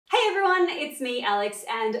everyone, it's me, Alex,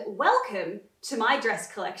 and welcome to my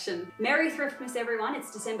dress collection. Merry Thriftmas, everyone.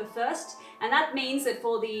 It's December 1st, and that means that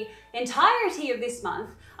for the entirety of this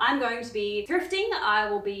month, I'm going to be thrifting. I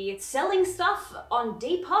will be selling stuff on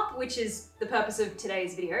Depop, which is the purpose of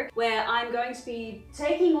today's video, where I'm going to be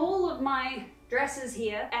taking all of my dresses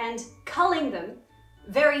here and culling them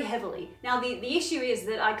very heavily. Now, the issue is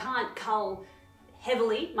that I can't cull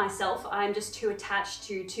heavily myself. I'm just too attached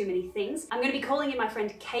to too many things. I'm going to be calling in my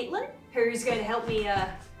friend Caitlin, who's going to help me,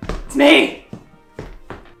 it's me!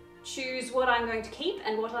 Choose what I'm going to keep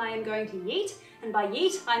and what I am going to yeet. And by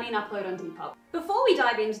yeet, I mean upload on Depop. Before we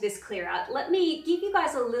dive into this clear out, let me give you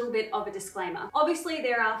guys a little bit of a disclaimer. Obviously,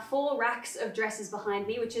 there are 4 racks of dresses behind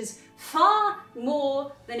me, which is far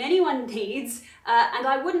more than anyone needs, and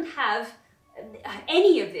I wouldn't have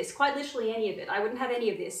any of this, quite literally any of it. I wouldn't have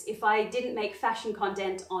any of this if I didn't make fashion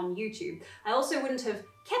content on YouTube. I also wouldn't have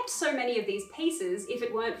kept so many of these pieces if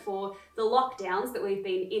it weren't for the lockdowns that we've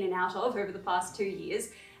been in and out of over the past 2 years.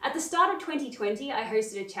 At the start of 2020, I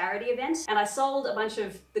hosted a charity event and I sold a bunch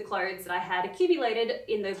of the clothes that I had accumulated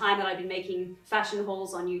in the time that I'd been making fashion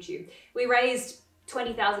hauls on YouTube. We raised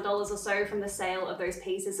 $20,000 or so from the sale of those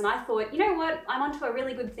pieces, and I thought, you know what, I'm onto a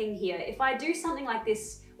really good thing here. If I do something like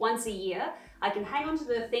this once a year, I can hang on to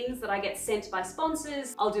the things that I get sent by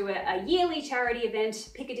sponsors. I'll do a yearly charity event,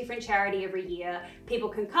 pick a different charity every year. People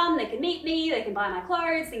can come, they can meet me, they can buy my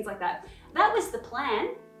clothes, things like that. That was the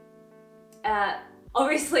plan.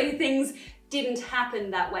 Obviously, things didn't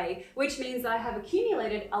happen that way, which means that I have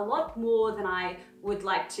accumulated a lot more than I would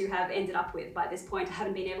like to have ended up with by this point. I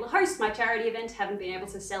haven't been able to host my charity event, haven't been able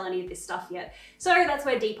to sell any of this stuff yet. So that's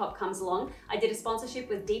where Depop comes along. I did a sponsorship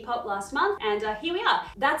with Depop last month, and here we are.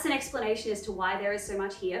 That's an explanation as to why there is so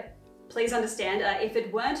much here. Please understand, if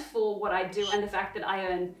it weren't for what I do and the fact that I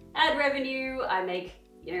earn ad revenue, I make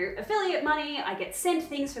affiliate money, I get sent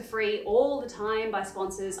things for free all the time by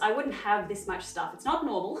sponsors, I wouldn't have this much stuff. It's not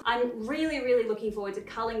normal. I'm really, really looking forward to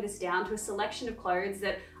culling this down to a selection of clothes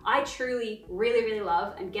that I truly, really, really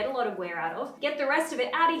love and get a lot of wear out of. Get the rest of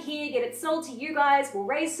it out of here, get it sold to you guys, we'll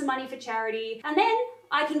raise some money for charity, and then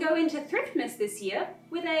I can go into Thriftmas this year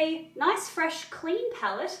with a nice, fresh, clean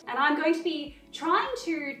palette, and I'm going to be trying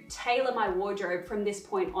to tailor my wardrobe from this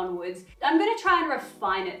point onwards. I'm going to try and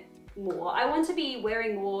refine it more. I want to be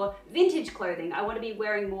wearing more vintage clothing. I want to be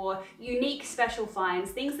wearing more unique special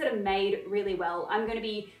finds, things that are made really well. I'm going to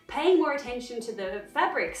be paying more attention to the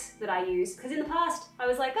fabrics that I use, because in the past I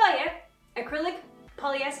was like, oh yeah, acrylic,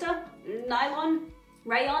 polyester, nylon,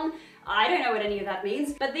 rayon, I don't know what any of that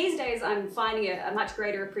means, but these days I'm finding a much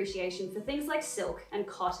greater appreciation for things like silk and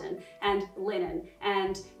cotton and linen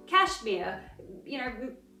and cashmere,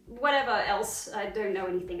 whatever else. I don't know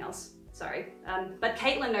anything else. Sorry, but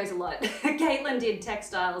Caitlin knows a lot. Caitlin did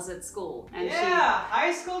textiles at school, and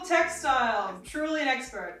high school textiles. Truly an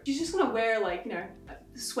expert. She's just gonna wear a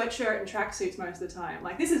sweatshirt and tracksuits most of the time.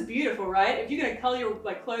 Like, this is beautiful, right? If you're gonna cull your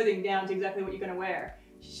clothing down to exactly what you're gonna wear,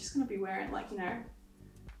 she's just gonna be wearing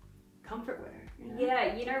comfort wear.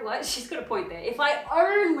 Yeah, you know what? She's got a point there. If I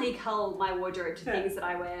only cull my wardrobe to things that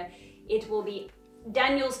I wear, it will be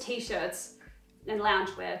Daniel's t-shirts and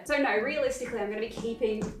loungewear. So no, realistically, I'm going to be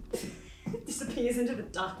keeping disappears into the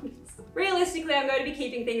darkness. Realistically, I'm going to be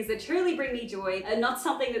keeping things that truly bring me joy and not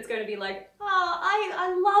something that's going to be like, oh, I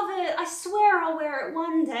love it. I swear I'll wear it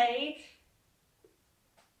one day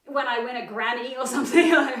when I win a Grammy or something.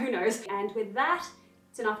 Who knows? And with that,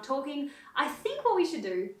 it's enough talking. I think what we should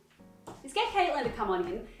do is get Caitlin to come on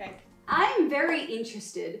in. Okay. I'm very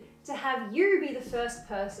interested to have you be the first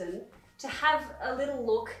person to have a little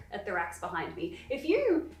look at the racks behind me. If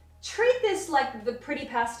you treat this like the Pretty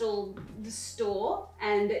Pastel store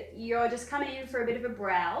and you're just coming in for a bit of a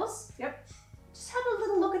browse, yep, just have a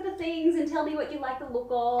little look at the things and tell me what you like the look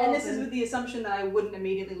of. And this is with the assumption that I wouldn't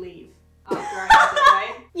immediately leave after I have it,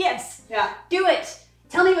 right? Yes. Yeah. Do it.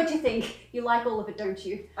 Tell me what you think. You like all of it, don't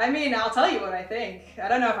you? I mean, I'll tell you what I think. I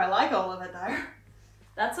don't know if I like all of it though.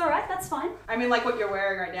 That's all right, that's fine. I mean, like what you're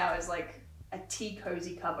wearing right now is like a tea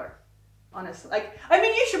cozy cover. Honestly, I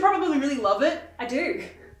mean, you should probably really love it. I do.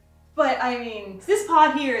 But I mean, this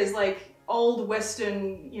part here is like old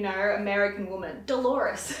Western, American woman.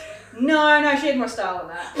 Dolores. No, she had more style than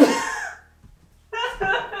that.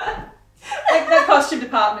 Like, that costume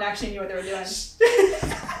department actually knew what they were doing.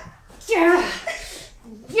 Yeah.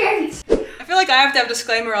 Yes. I feel like I have to have a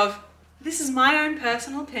disclaimer of, this is my own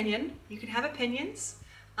personal opinion. You can have opinions.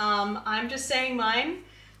 I'm just saying mine,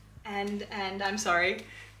 and I'm sorry.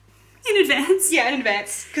 In advance? Yeah, in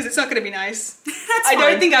advance, because it's not going to be nice. That's I fine.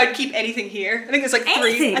 don't think I would keep anything here. I think there's like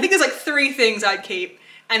Anything? I think there's like 3 things I'd keep,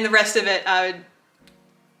 and the rest of it I would...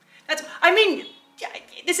 I mean,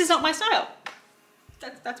 This is not my style.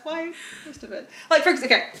 That's why most of it. Like, for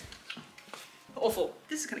example, okay. Awful.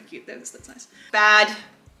 This is kind of cute though. That's nice. Bad.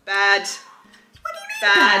 Bad. What do you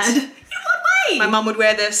mean bad? bad? In what way? My mum would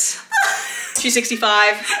wear this. She's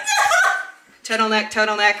 65.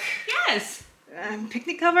 Turtleneck. Yes.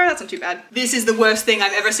 Picnic cover? That's not too bad. This is the worst thing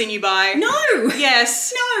I've ever seen you buy. No.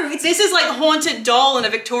 Yes. No. This is like a haunted doll in a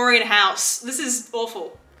Victorian house. This is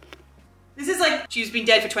awful. This is like she's been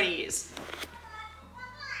dead for 20 years.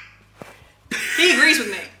 He agrees with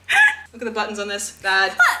me. Look at the buttons on this.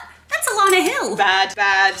 Bad. What? That's Alana Hill.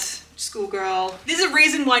 Bad. Schoolgirl. There's a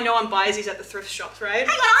reason why no one buys these at the thrift shops, right? Hang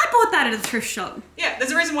on, I bought that at a thrift shop. Yeah,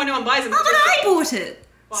 there's a reason why no one buys them at Oh, the but thrift I shop. bought it.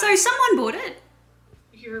 Why? So someone bought it.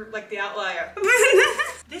 You're like the outlier.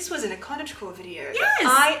 This was in a cottagecore video Yes.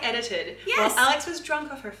 that I edited Yes. while Alex was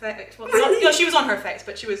drunk off her face. Well, no, she was on her face,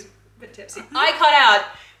 but she was a bit tipsy. I cut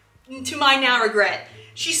out, to my now regret,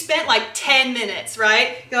 she spent like 10 minutes,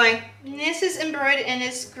 right? Going, this is embroidered and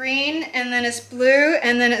it's green and then it's blue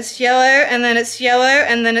and then it's yellow and then it's yellow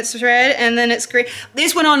and then it's red and then it's green.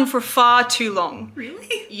 This went on for far too long.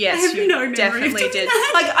 Really? Yes, I have you no memory of definitely doing did.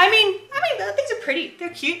 that. Like, I mean, these are pretty. They're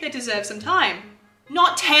cute. They deserve some time.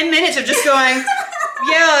 Not 10 minutes of just going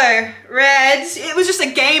yellow, red. It was just a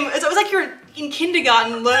game. It was like you're in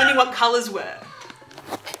kindergarten learning what colors were.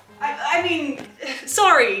 I mean,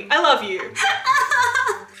 sorry. I love you.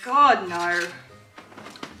 God, no.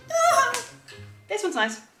 This one's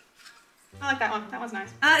nice. I like that one. That one's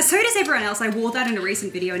nice. So does everyone else. I wore that in a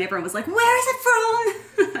recent video and everyone was like, where is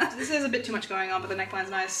it from? This is a bit too much going on, but the neckline's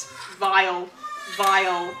nice. Vile.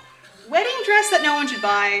 Wedding dress that no one should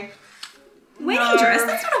buy. Wedding dress?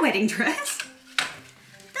 That's not a wedding dress.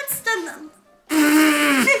 That's the...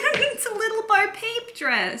 It's a little Bo Peep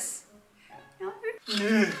dress. No?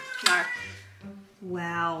 No.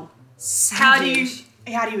 Wow. How do Savage.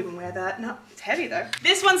 you even wear that? No, it's heavy though.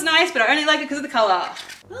 This one's nice, but I only like it because of the color.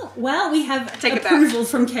 Oh, well, we have Take it back. approval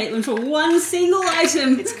from Caitlin for one single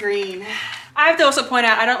item. It's green. I have to also point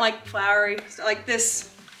out, I don't like flowery stuff like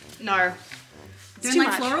this. No. It's Don't too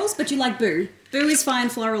like much. florals, but you like Boo. Boo is fine,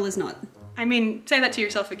 floral is not. I mean, say that to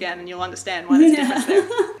yourself again and you'll understand why there's difference there.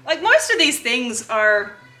 Like most of these things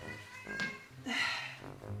are,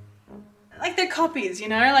 like they're copies, you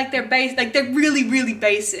know? Like they're like they're really, really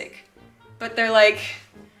basic. But they're like,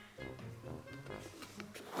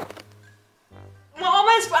 well,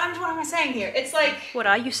 almost, what am I saying here? It's like, What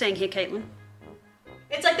are you saying here, Caitlin?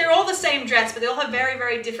 it's like they're all the same dress, but they all have very,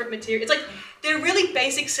 very different material. It's like they're really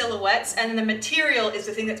basic silhouettes, and then the material is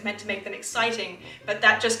the thing that's meant to make them exciting, but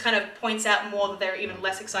that just kind of points out more that they're even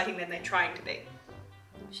less exciting than they're trying to be.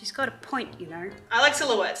 She's got a point, you know. I like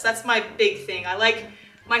silhouettes. That's my big thing.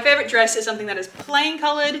 My favorite dress is something that is plain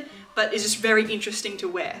colored, but is just very interesting to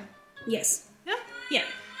wear. Yes. Yeah? Yeah.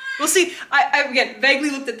 We'll see. I again,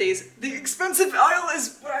 vaguely looked at these. The expensive aisle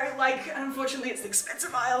is what I like, and unfortunately it's the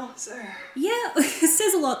expensive aisle, so. Yeah, it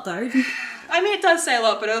says a lot though. I mean, it does say a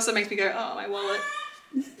lot, but it also makes me go, oh, my wallet.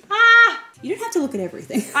 Ah! You don't have to look at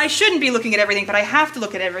everything. I shouldn't be looking at everything, but I have to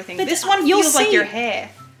look at everything. But this one you'll feels like see. your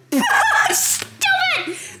hair. Stop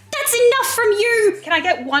it! That's enough from you! Can I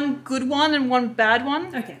get one good one and one bad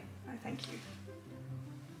one? Okay. Oh, thank you.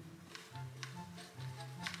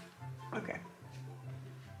 Okay.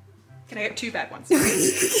 Can I get two bad ones?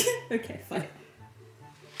 Okay, fine.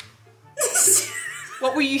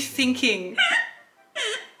 What were you thinking?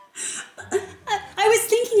 I was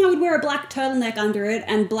thinking I would wear a black turtleneck under it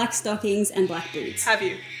and black stockings and black boots. Have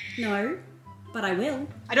you? No, but I will.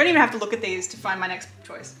 I don't even have to look at these to find my next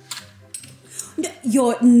choice. No,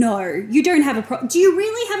 you don't have a do you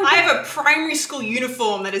really have a I have a primary school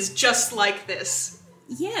uniform that is just like this.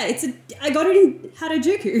 Yeah, I got it in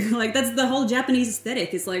Harajuku. Like, that's the whole Japanese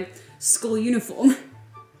aesthetic, is like school uniform.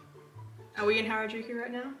 Are we in Harajuku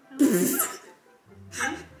right now?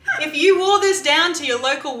 If you wore this down to your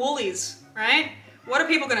local Woolies, right? What are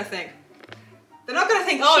people gonna think? They're not gonna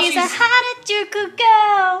think, oh, she's a Harajuku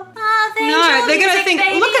girl. Oh, No, they're gonna think,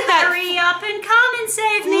 baby, look at that. Hurry up and come and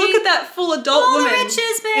save me. Look at that full adult All the woman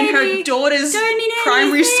riches, in her baby. daughter's Don't need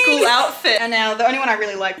primary anything. school outfit. And now the only one I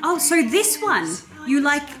really like. Oh, so this one, you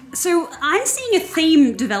like, so I'm seeing a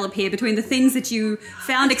theme develop here between the things that you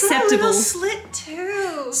found It's got a acceptable. little slit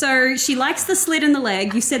too. So she likes the slit in the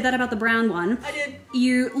leg. You said that about the brown one. I did.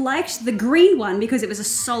 You liked the green one because it was a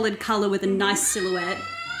solid color with a nice silhouette.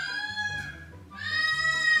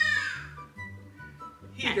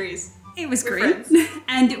 He agrees. It was We're green. friends.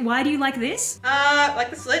 And why do you like this? I like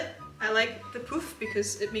the slit. I like the poof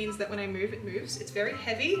because it means that when I move, it moves. It's very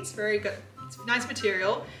heavy. It's very good. It's nice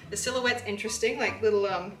material. The silhouette's interesting, like little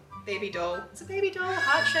baby doll. It's a baby doll,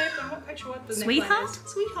 heart shaped. I'm not quite sure what the Sweetheart? neckline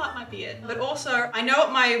is. Sweetheart might be it. But also, I know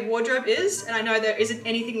what my wardrobe is, and I know there isn't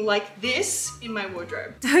anything like this in my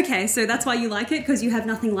wardrobe. Okay, so that's why you like it, because you have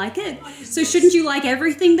nothing like it. So shouldn't you like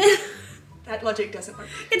everything then? That logic doesn't work.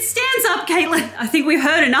 It stands up, Caitlin. I think we've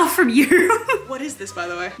heard enough from you. What is this, by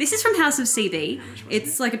the way? This is from House of CB.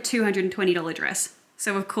 It's like a $220 dress.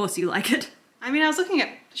 So of course you like it. I mean, I was looking at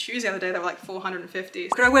shoes the other day that were like $450.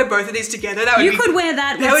 Could I wear both of these together? That would You could wear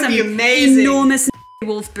that with would some be amazing. enormous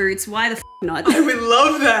wolf boots. Why the f not? I would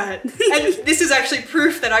love that. And this is actually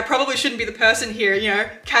proof that I probably shouldn't be the person here, you know,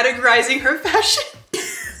 categorizing her fashion.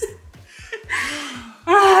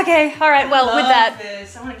 Oh, okay, all right, well, with that.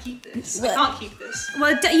 This. I want to keep this. What? I can't keep this.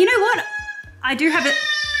 Well, you know what? I do have it.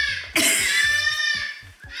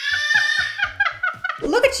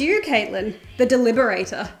 Look at you, Caitlin, the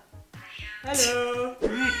deliberator. Hello.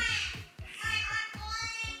 Right.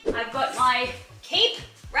 I've got my keep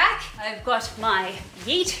rack. I've got my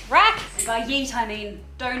yeet rack. And by yeet, I mean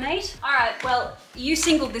donate. All right, well, you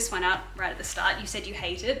singled this one out right at the start. You said you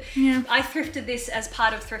hate it. Yeah. I thrifted this as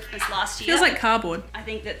part of THRIFTMAS last year. Feels like cardboard. I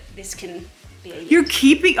think that this can be a yeet. You're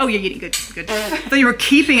keeping, oh, you're getting good, good. I thought you were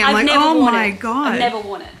keeping it. I'm like, never oh worn my it. God. I've never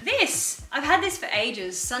worn it. This, I've had this for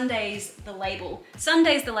ages. Sunday's The Label.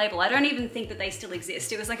 Sunday's The Label. I don't even think that they still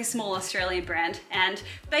exist. It was like a small Australian brand and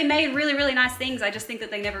they made really, really nice things. I just think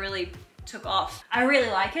that they never really took off. I really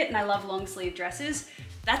like it and I love long sleeve dresses.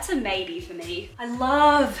 That's a maybe for me. I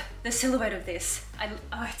love the silhouette of this.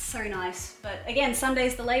 Oh, it's so nice. But again,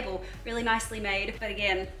 Sunday's The Label. Really nicely made. But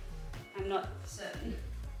again, I'm not certain.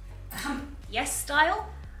 Yes style.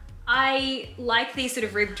 I like these sort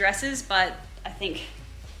of ribbed dresses, but I think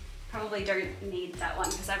probably don't need that one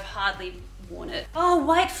because I've hardly worn it. Oh,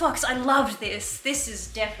 White Fox, I loved this. This is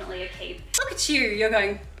definitely a keep. Look at you, you're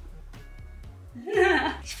going.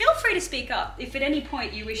 Feel free to speak up if at any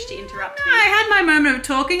point you wish to interrupt me. I had my moment of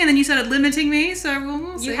talking and then you started limiting me, so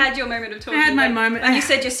we'll see. You had your moment of talking. I had my moment. And you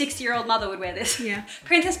said your 60-year-old mother would wear this. Yeah.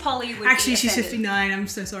 Princess Polly would Actually, be she's offended. 59. I'm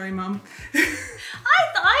so sorry, Mum.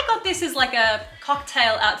 I got this as like a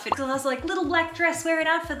cocktail outfit. So I was like, little black dress, wear it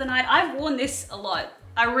out for the night. I've worn this a lot.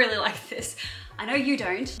 I really like this. I know you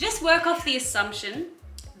don't. Just work off the assumption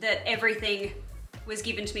that everything was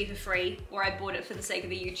given to me for free or I bought it for the sake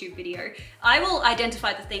of a YouTube video. I will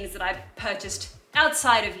identify the things that I've purchased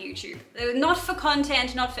outside of YouTube. Not for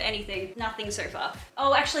content, not for anything, nothing so far.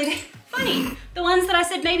 Oh, actually, funny, the ones that I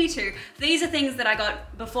said maybe to, these are things that I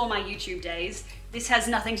got before my YouTube days. This has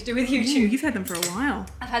nothing to do with YouTube. Ooh, you've had them for a while.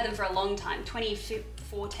 I've had them for a long time,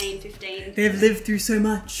 2014, 15. They've lived through so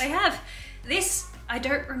much. They have. This, I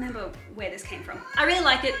don't remember where this came from. I really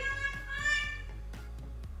like it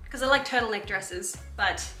because I like turtleneck dresses,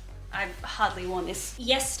 but I've hardly worn this.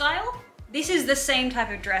 Yes style. This is the same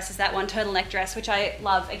type of dress as that one turtleneck dress, which I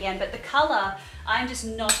love again, but the color, I'm just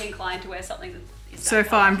not inclined to wear something that is that So far,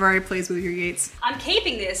 color. I'm very pleased with your Yeats. I'm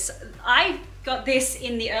keeping this. I got this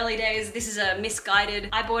in the early days. This is a misguided.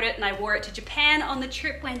 I bought it and I wore it to Japan on the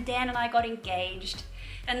trip when Dan and I got engaged.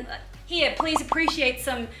 And here, please appreciate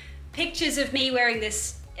some pictures of me wearing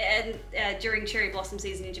this during cherry blossom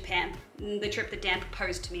season in Japan, the trip that Dan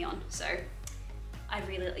proposed to me on. So I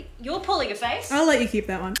really like. You're pulling a face. I'll let you keep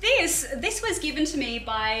that one. This was given to me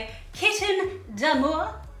by Kitten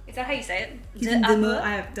d'Amour. Is that how you say it? Kitten d'Amour.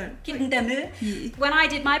 I don't. Kitten d'Amour. Yeah. When I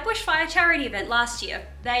did my bushfire charity event last year,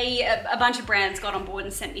 a bunch of brands got on board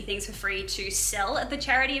and sent me things for free to sell at the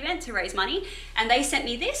charity event to raise money. And they sent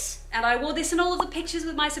me this, and I wore this in all of the pictures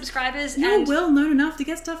with my subscribers. You're and well known enough to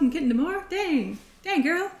get stuff from Kitten d'Amour. Dang. Dang,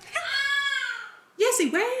 girl.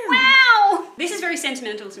 Yesy, wow. Wow! This is very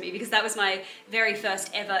sentimental to me because that was my very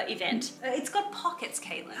first ever event. It's got pockets,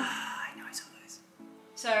 Caitlin. I know, I saw those.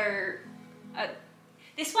 So,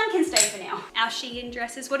 this one can stay for now. Our Shein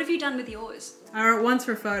dresses, what have you done with yours? I wrote once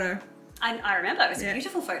for a photo. I remember, it was a Yeah.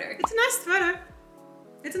 beautiful photo. It's a nice photo.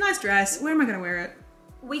 It's a nice dress. Where am I gonna wear it?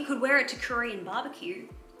 We could wear it to Korean barbecue.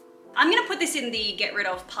 I'm gonna put this in the get rid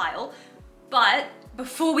of pile, but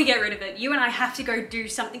before we get rid of it, you and I have to go do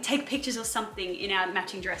something, take pictures or something in our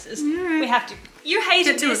matching dresses. Alright. We have to. You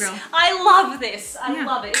hated Get to it, this. girl. I love this. I Yeah.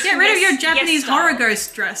 love it. It's Get rid of your yes Japanese style. horror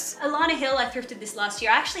ghost dress. Alana Hill, I thrifted this last year.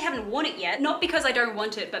 I actually haven't worn it yet. Not because I don't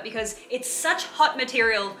want it, but because it's such hot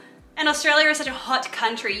material and Australia is such a hot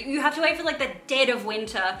country. You have to wait for like the dead of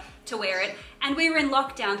winter to wear it. And we were in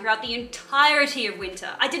lockdown throughout the entirety of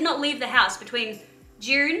winter. I did not leave the house between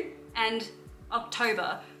June and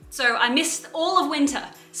October. So I missed all of winter.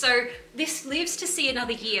 So this lives to see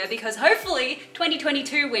another year because hopefully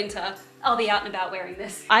 2022 winter, I'll be out and about wearing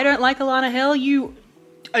this. I don't like Alana Hill. You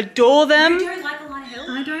adore them. You don't like Alana Hill?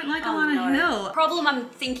 I don't like Oh, Alana no. Hill. The problem I'm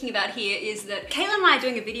thinking about here is that Caitlin and I are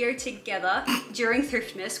doing a video together during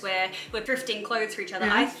THRIFTMAS where we're thrifting clothes for each other.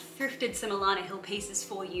 Yeah. I thrifted some Alana Hill pieces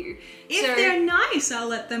for you. If they're nice, I'll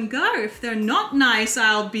let them go. If they're not nice,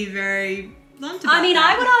 I'll be very blunt about I mean,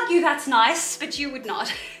 that. I would argue that's nice, but you would not.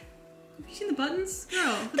 Have you seen the buttons?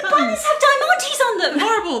 Girl, The buttons have diamantes on them!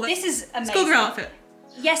 Horrible. This is amazing. Schoolgirl outfit.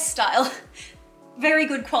 Yes style. Very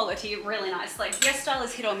good quality, really nice. Like, yes style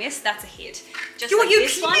is hit or miss, that's a hit. Just like You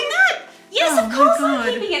this keeping one. that? Yes, Oh of my course God.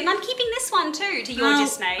 I'm keeping it, and I'm keeping this one too, to your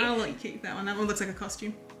dismay. I'll let you keep that one. That one looks like a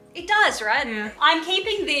costume. It does, right? Yeah. I'm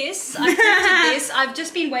keeping this. I've thrifted this. I've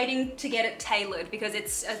just been waiting to get it tailored because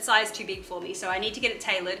it's a size too big for me, so I need to get it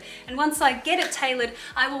tailored. And once I get it tailored,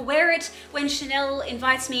 I will wear it when Chanel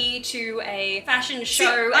invites me to a fashion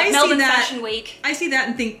show at Melbourne Fashion Week. I see that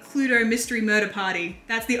and think Cluedo Mystery Murder Party.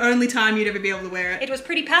 That's the only time you'd ever be able to wear it. It was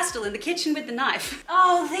pretty pastel in the kitchen with the knife.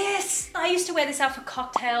 Oh, this! I used to wear this out for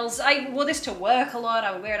cocktails. I wore this to work a lot.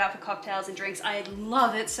 I would wear it out for cocktails and drinks. I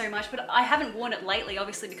love it so much, but I haven't worn it lately,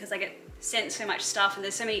 obviously, because I get sent so much stuff and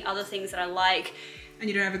there's so many other things that I like. And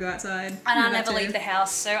you don't ever go outside. And I never leave the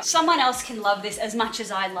house, so someone else can love this as much as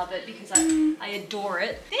I love it because I adore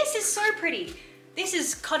it. This is so pretty. This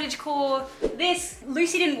is cottagecore. This,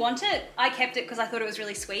 Lucy didn't want it. I kept it because I thought it was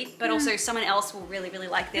really sweet, but also someone else will really, really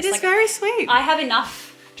like this. It is very sweet. I have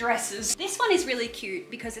enough dresses. This one is really cute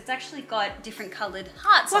because it's actually got different coloured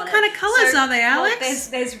hearts on it. What kind of colours are they, Alex?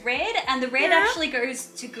 Well, there's red, and the red actually goes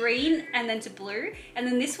to green and then to blue, and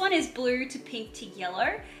then this one is blue to pink to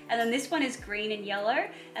yellow, and then this one is green and yellow,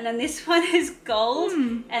 and then this one is gold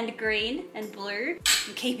and green and blue.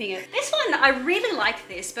 I'm keeping it. This one, I really like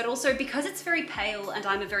this, but also because it's very pale and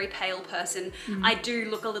I'm a very pale person, I do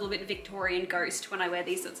look a little bit Victorian ghost when I wear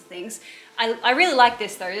these sorts of things. I really like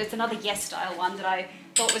this though. It's another Yes style one that I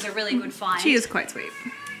thought was a really good find. She is quite sweet.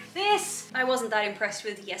 This, I wasn't that impressed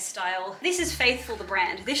with Yes style. This is Faithful the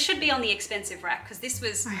brand. This should be on the expensive rack because this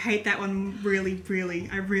was... I hate that one really, really.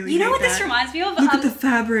 I really You know hate what that. this reminds me of? Look at the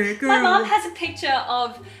fabric, girl. My mom has a picture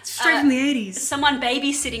of Straight from the 80s. someone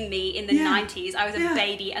babysitting me in the Yeah. 90s. I was a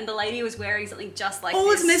baby and the lady was wearing something just like All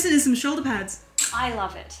this. it's missing is some shoulder pads. I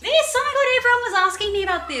love it. This, oh my god, everyone was asking me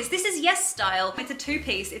about this. This is Yes style. It's a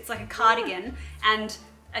two-piece. It's like a cardigan and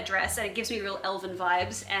a dress, and it gives me real elven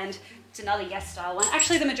vibes, and it's another Yes style one.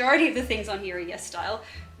 Actually, the majority of the things on here are Yes style.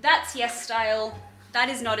 That's Yes style. That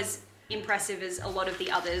is not as impressive as a lot of the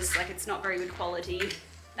others. Like, it's not very good quality.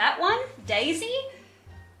 That one, Daisy.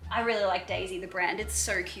 I really like Daisy, the brand. It's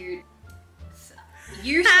so cute.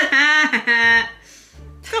 You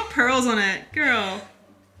It's got pearls on it, girl.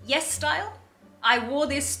 Yes style. I wore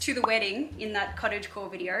this to the wedding in that cottagecore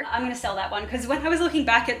video. I'm gonna sell that one because when I was looking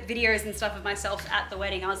back at videos and stuff of myself at the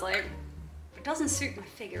wedding, I was like, it doesn't suit my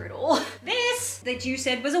figure at all. This, that you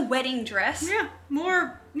said was a wedding dress. Yeah,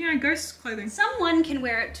 more, you know, ghost clothing. Someone can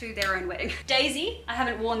wear it to their own wedding. Daisy, I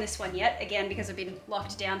haven't worn this one yet, again, because I've been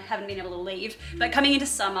locked down, haven't been able to leave. But coming into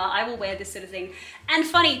summer, I will wear this sort of thing. And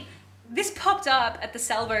funny, this popped up at the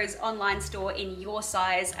Salvo's online store in your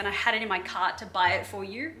size, and I had it in my cart to buy it for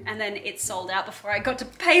you, and then it sold out before I got to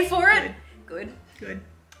pay for it. Good. Good.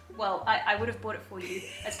 Well, I would have bought it for you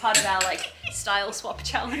as part of our like style swap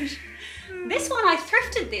challenge. This one, I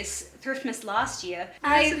thrifted this THRIFTMAS last year.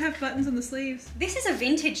 Why does it have buttons on the sleeves? This is a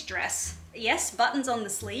vintage dress. Yes, buttons on the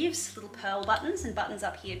sleeves, little pearl buttons, and buttons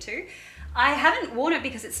up here too. I haven't worn it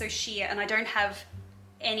because it's so sheer and I don't have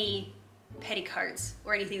any petticoats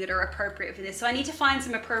or anything that are appropriate for this. So I need to find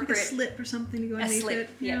some appropriate... Like a slip or something to go underneath slip, it.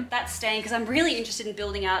 yeah. That's staying because I'm really interested in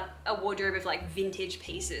building out a wardrobe of like vintage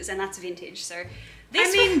pieces, and that's vintage. So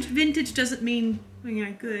this I mean, vintage doesn't mean, you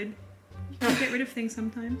know, good. You can get rid of things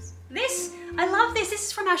sometimes. This, I love this. This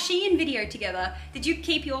is from our Shein video together. Did you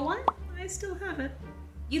keep your one? I still have it.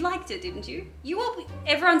 You liked it, didn't you?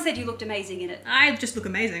 Everyone said you looked amazing in it. I just look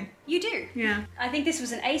amazing. You do. Yeah. I think this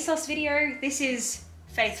was an ASOS video. This is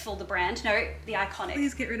Faithful the brand. No, the iconic.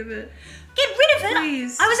 Please get rid of it. Get rid of it!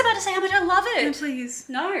 Please. I was about to say how much I love it. No, please.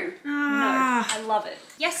 No. Ah. No. I love it.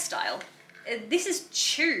 Yes style. This is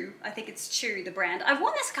Chew. I think it's Chew, the brand. I've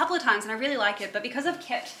worn this a couple of times and I really like it, but because I've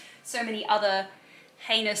kept so many other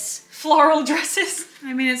heinous floral dresses,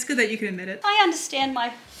 I mean, it's good that you can admit it. I understand my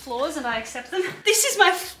flaws and I accept them. This is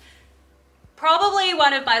my probably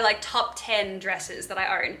one of my like top 10 dresses that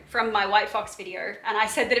I own from my White Fox video, and I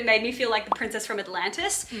said that it made me feel like the princess from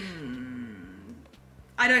Atlantis.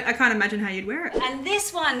 I can't imagine how you'd wear it. And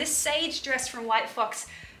this one, this sage dress from White Fox,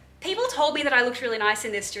 people told me that I looked really nice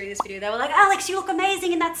in this during this video. They were like, Alex, you look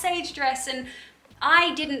amazing in that sage dress, and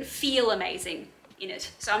I didn't feel amazing in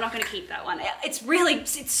it. So I'm not gonna keep that one.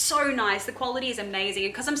 It's so nice. The quality is amazing.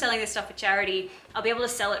 And because I'm selling this stuff for charity, I'll be able to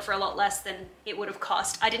sell it for a lot less than it would have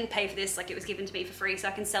cost. I didn't pay for this, like it was given to me for free, so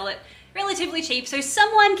I can sell it relatively cheap. So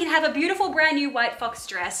someone can have a beautiful brand new white fox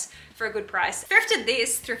dress for a good price. Thrifted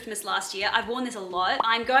this THRIFTMAS last year. I've worn this a lot.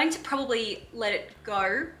 I'm going to probably let it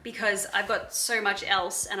go because I've got so much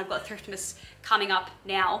else and I've got THRIFTMAS coming up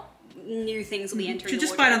now. New things will be entering the Should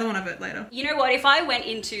just buy another one of it later. You know what? If I went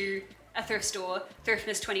into a thrift store,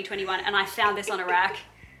 THRIFTMAS 2021, and I found this on a rack,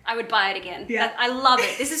 I would buy it again. Yeah. I love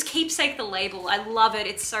it. This is Keepsake the label. I love it.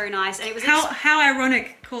 It's so nice. And it was how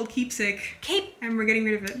ironic, called Keepsake. And we're getting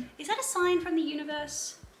rid of it. Is that a sign from the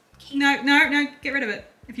universe? No, get rid of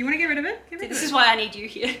it. If you want to get rid of it, get rid of it. This is why I need you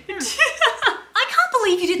here. Yeah. I can't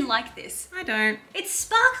believe you didn't like this. I don't. It's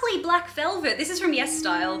sparkly black velvet. This is from Yes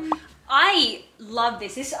Style. I love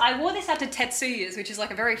this. I wore this out to Tetsuya's, which is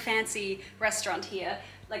like a very fancy restaurant here.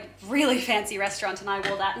 Like really fancy restaurant, and I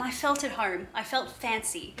wore that and I felt at home. I felt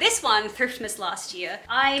fancy. This one, THRIFTMAS last year,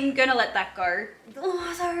 I'm gonna let that go.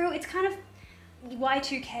 Although it's kind of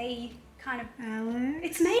Y2K kind of. Alex?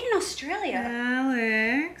 It's made in Australia.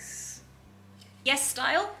 Alex? Yes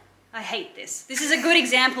Style? I hate this. This is a good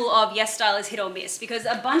example of Yes Style is hit or miss because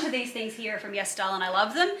a bunch of these things here are from Yes Style and I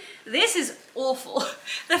love them. This is awful.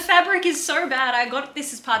 The fabric is so bad. I got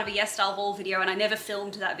this as part of a Yes Style haul video and I never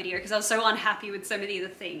filmed that video because I was so unhappy with so many of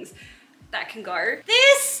the things. That can go.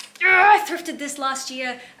 This, I thrifted this last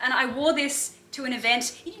year and I wore this to an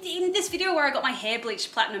event. In this video where I got my hair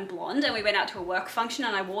bleached platinum blonde and we went out to a work function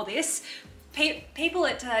and I wore this, people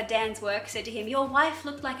at Dan's work said to him, "Your wife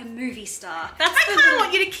looked like a movie star." I kind of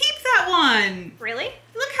want you to keep that one. Really?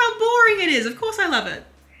 Look how boring it is. Of course I love it.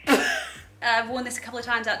 I've worn this a couple of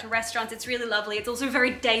times out to restaurants. It's really lovely. It's also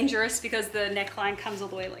very dangerous because the neckline comes all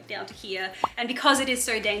the way like down to here. And because it is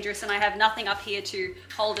so dangerous and I have nothing up here to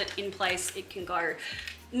hold it in place, it can go.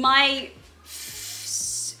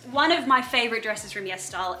 One of my favorite dresses from Yes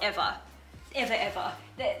Style ever. Ever.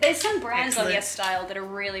 There's some brands on Yes Style that are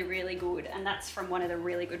really, really good, and that's from one of the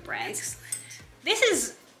really good brands. Excellent. This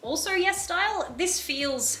is also Yes Style. This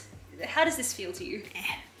feels, how does this feel to you?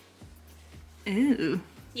 Ooh.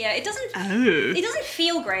 Yeah, it doesn't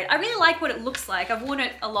feel great. I really like what it looks like. I've worn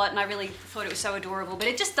it a lot and I really thought it was so adorable, but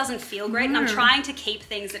it just doesn't feel great. And I'm trying to keep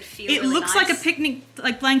things that feel really nice. It looks like a picnic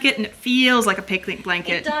blanket and it feels like a picnic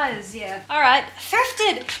blanket. It does, yeah. All right,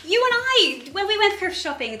 thrifted. You and I, when we went thrift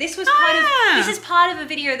shopping, this was this is part of a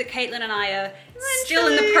video that Caitlin and I are still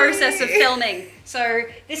in the process of filming. So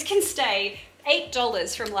this can stay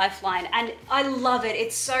 $8 from Lifeline and I love it.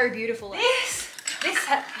 It's so beautiful. This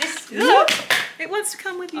look, it wants to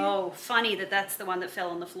come with you. Oh, funny that's the one that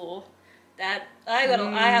fell on the floor. I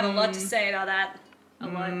have a lot to say about that. A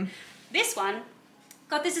lot. This one,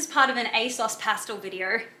 got this as part of an ASOS Pastel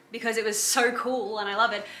video because it was so cool and I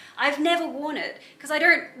love it. I've never worn it because I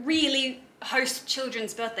don't really host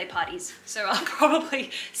children's birthday parties, so I'll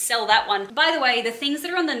probably sell that one. By the way, the things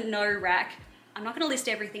that are on the no rack, I'm not going to list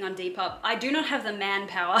everything on Depop. I do not have the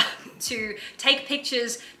manpower to take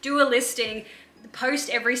pictures, do a listing, post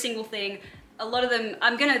every single thing. A lot of them,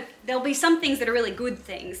 there'll be some things that are really good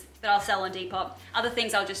things that I'll sell on Depop. Other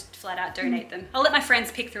things I'll just flat out donate them. I'll let my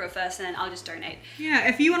friends pick through it first and then I'll just donate. Yeah,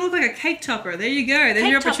 if you want to look like a cake topper, there you go. There's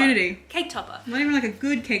your opportunity. Cake topper. Not even like a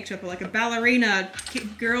good cake topper, like a ballerina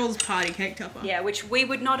girls party cake topper. Yeah, which we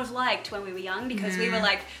would not have liked when we were young because we were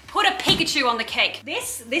like, put a Pikachu on the cake.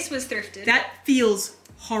 This was thrifted. That feels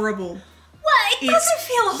horrible. What? It doesn't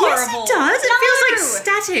feel horrible. Yes, it does. It feels like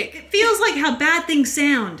static. It feels like how bad things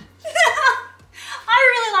sound. I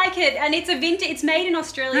really like it, and it's a vintage. It's made in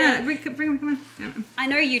Australia. Bring come on. Yeah. I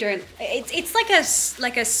know you don't. It's like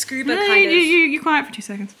a scuba kind of. You quiet for 2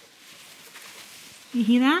 seconds. You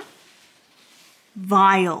hear that?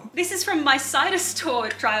 Vile. This is from my cider store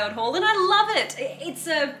try-on haul, and I love it. It's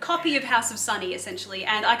a copy of House of Sunny, essentially,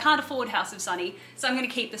 and I can't afford House of Sunny, so I'm going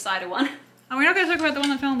to keep the cider one. Are we not going to talk about the one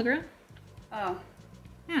that fell on the ground? Oh.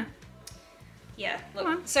 Yeah. Yeah,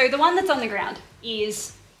 look. So the one that's on the ground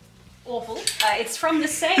is awful. It's from the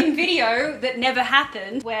same video that never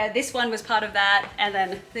happened, where this one was part of that, and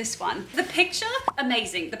then this one. The picture,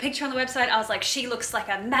 amazing. The picture on the website, I was like, she looks like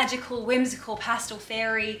a magical, whimsical pastel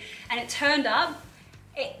fairy, and it turned up.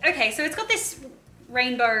 Okay, so it's got this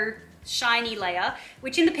rainbow shiny layer,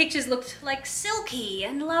 which in the pictures looked like silky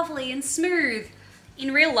and lovely and smooth.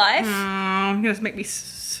 In real life, you're gonna make me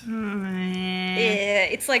yeah,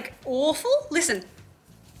 it's like awful. Listen,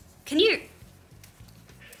 can you?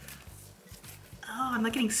 Oh, I'm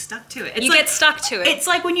like getting stuck to it. You get stuck to it. It's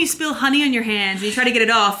like when you spill honey on your hands and you try to get it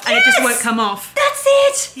off and it just won't come off. That's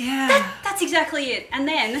it. Yeah. That's exactly it. And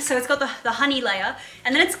then, so it's got the honey layer,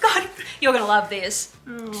 and then it's got, you're gonna love this.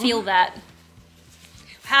 Oh. Feel that.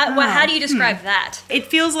 How do you describe that? It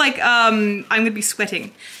feels like I'm gonna be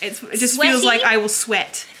sweating. It just Sweaty? Feels like I will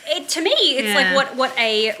sweat. To me, it's like what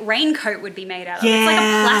a raincoat would be made out of. It's like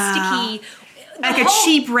a plasticky... Like a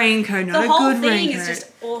cheap raincoat, not a good raincoat. The whole thing is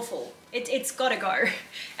just awful. It's gotta go.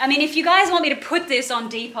 I mean, if you guys want me to put this on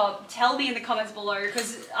Depop, tell me in the comments below,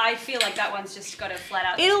 because I feel like that one's just gotta flat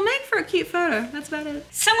out. It'll make for a cute photo, that's about it.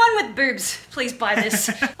 Someone with boobs, please buy this.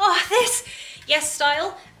 Oh, this, Yes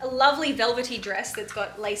Style, a lovely velvety dress that's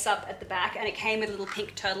got lace up at the back, and it came with a little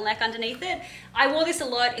pink turtleneck underneath it. I wore this a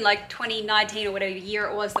lot in like 2019 or whatever year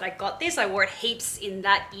it was that I got this. I wore it heaps in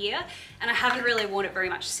that year, and I haven't really worn it very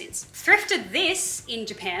much since. Thrifted this in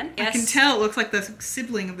Japan. Yes. I can tell it looks like the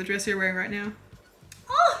sibling of the dress you're wearing right now.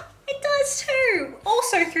 Oh, it does too.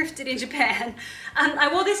 Also thrifted in Japan.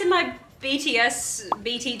 I wore this in my BTS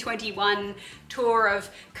BT21 tour of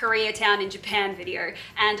Koreatown in Japan video,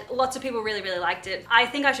 and lots of people really liked it. I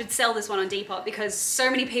think I should sell this one on Depop because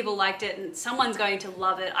so many people liked it and someone's going to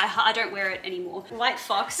love it. I don't wear it anymore. White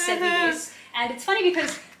Fox sent me this, and it's funny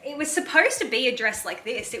because it was supposed to be a dress like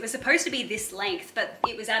this. It was supposed to be this length, but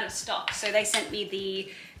it was out of stock, so they sent me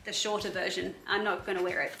the shorter version. I'm not gonna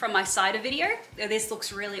wear it. From my cider video, this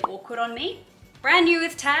looks really awkward on me. Brand new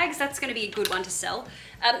with tags, that's gonna be a good one to sell.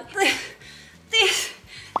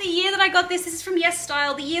 The year that I got this is from Yes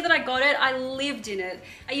Style. The year that I got it, I lived in it.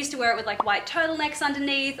 I used to wear it with like white turtlenecks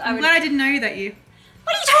underneath. I'm glad I didn't know you that year.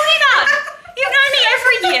 What are you talking about? You've known me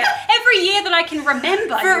every year. Every year that I can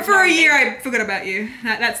remember. For a year, I forgot about you.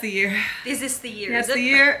 That's the year. Is this the year? That's the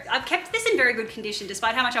year. I've kept this in very good condition,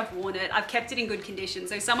 despite how much I've worn it. I've kept it in good condition,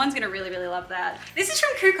 so someone's gonna really love that. This is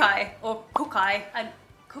from Kukai, or Kukai.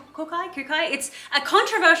 Kukai? It's a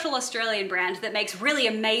controversial Australian brand that makes really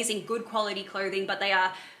amazing, good quality clothing, but they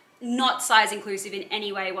are not size inclusive in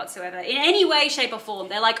any way whatsoever. In any way, shape or form.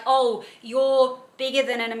 They're like, oh, you're bigger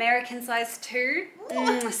than an American size 2?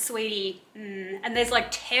 Sweetie. And there's like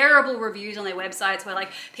terrible reviews on their websites where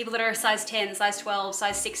like people that are a size 10, size 12,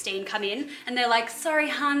 size 16 come in and they're like, sorry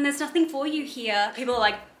hun, there's nothing for you here. People are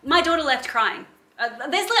like, my daughter left crying. I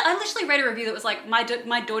literally read a review that was like, my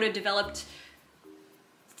daughter developed,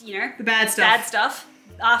 you know, the bad stuff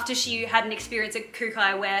after she had an experience at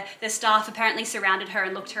Kukai where the staff apparently surrounded her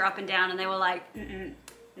and looked her up and down, and they were like,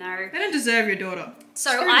 no. They don't deserve your daughter.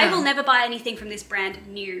 So I will never buy anything from this brand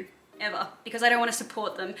new, ever, because I don't want to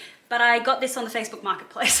support them. But I got this on the Facebook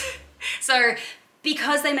Marketplace. So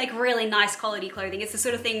because they make really nice quality clothing, it's the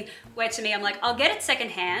sort of thing where to me, I'm like, I'll get it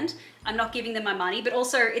secondhand. I'm not giving them my money, but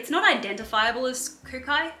also it's not identifiable as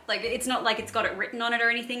Kukai. Like, it's not like it's got it written on it or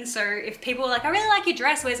anything. So if people are like, I really like your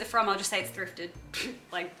dress, where's it from? I'll just say it's thrifted.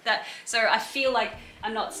 Like that. So I feel like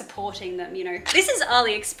I'm not supporting them, you know. This is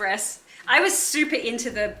AliExpress. I was super into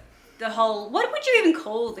the whole, what would you even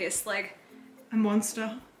call this? Like a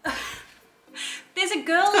monster. There's a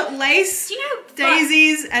girl. It's got lace, do you know,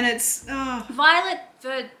 daisies, and it's, Violet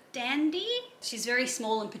Verdandi. She's very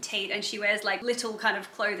small and petite, and she wears like little kind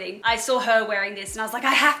of clothing. I saw her wearing this and I was like,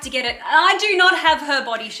 I have to get it. I do not have her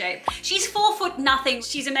body shape. She's 4 foot nothing.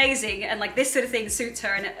 She's amazing, and like this sort of thing suits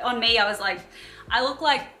her. And on me, I was like, I look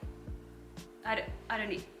like, I don't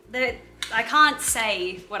need, I can't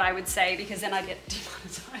say what I would say because then I get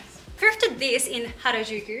demonetized. Thrifted this in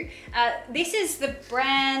Harajuku. This is the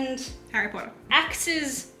brand Harry Potter.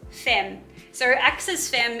 Axes Femme. So Axes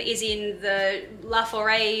Femme is in the La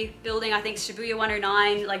Forêt building, I think Shibuya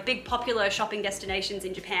 109, like big popular shopping destinations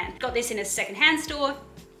in Japan. Got this in a secondhand store.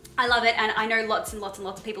 I love it, and I know lots and lots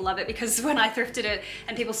of people love it because when I thrifted it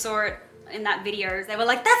and people saw it in that video, they were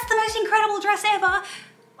like, that's the most incredible dress ever.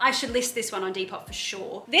 I should list this one on Depop for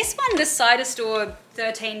sure. This one, the Cider Store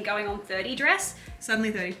 13 going on 30 dress. Suddenly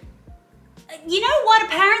 30. You know what,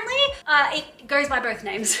 apparently, it goes by both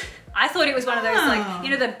names. I thought it was one of those, like, you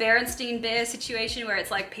know, the Berenstein Bear situation where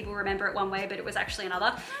it's like people remember it one way, but it was actually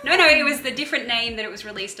another. No, it was the different name that it was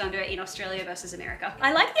released under in Australia versus America.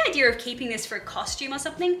 I like the idea of keeping this for a costume or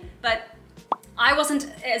something, but I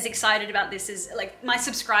wasn't as excited about this as, like, my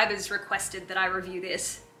subscribers requested that I review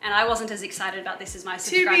this. And I wasn't as excited about this as my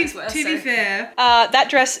subscribers were. To be fair, that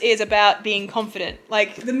dress is about being confident.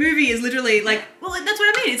 Like, the movie is literally like, well, that's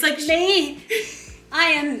what I mean. It's like... Me, I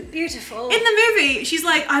am beautiful. In the movie, she's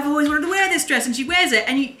like, I've always wanted to wear this dress, and she wears it.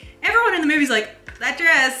 And everyone in the movie's like, that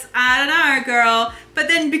dress, I don't know, girl. But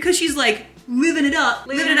then because she's like, living it up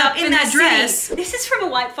in that dress. This is from a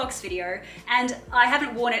White Fox video, and I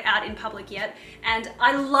haven't worn it out in public yet. And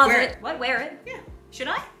I love it. What, wear it? Yeah. Should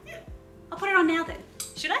I? Yeah. I'll put it on now then.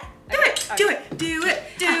 Should I? Do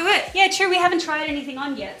it. Yeah, true, we haven't tried anything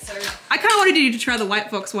on yet, so. I kind of wanted you to try the White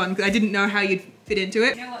Fox one because I didn't know how you'd fit into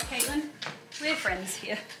it. You know what, Caitlin? We're friends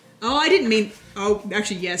here. Oh, I didn't mean, oh,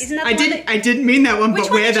 actually, yes. Isn't that I didn't mean that one, Which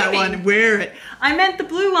but one wear did you that mean? one, wear it. I meant the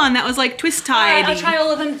blue one that was like twist tied. Alright, I'll try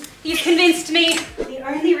all of them. You've convinced me. The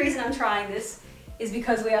only reason I'm trying this is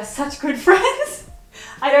because we are such good friends.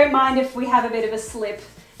 I don't mind if we have a bit of a slip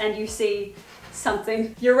and you see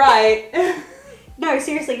something. You're right. No,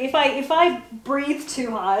 seriously, if I breathe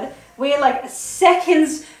too hard, we're like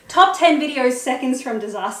seconds, top 10 videos seconds from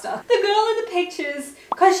disaster. The girl in the pictures,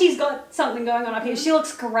 because she's got something going on up here, she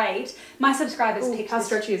looks great. My subscribers pictures. How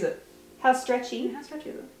stretchy is it? How stretchy? How stretchy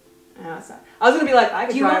is it? No, it's not. I was gonna be like, I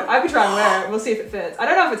could try and wear it. We'll see if it fits. I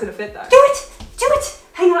don't know if it's gonna fit though. Do it! Do it!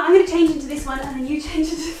 Hang on, I'm gonna change into this one and then you change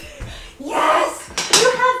into this. Yes!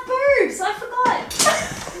 You have boobs! I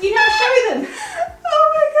forgot! You never show them. Oh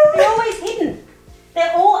my god. They're always hidden.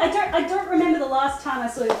 They're all, I don't remember the last time I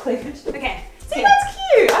saw your cleavage. Okay. See, that's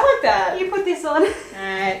cute. I like that. You put this on.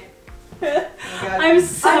 Alright. I'm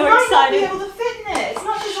so I might not be excited. able to fit in it. It's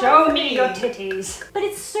not designed Show for me your titties. But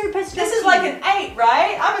it's super stretchy. This is like an 8,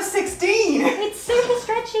 right? I'm a 16. It's super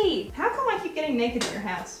stretchy. How come I keep getting naked in your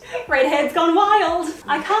house? Redhead's gone wild.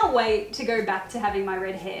 I can't wait to go back to having my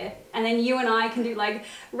red hair. And then you and I can do like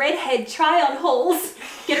redhead try on hauls.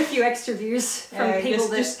 Get a few extra views from people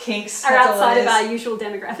that kinks. are outside of our usual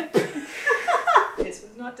demographic. This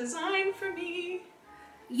was not designed for me.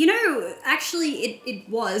 You know, actually it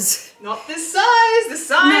was. Not this size. The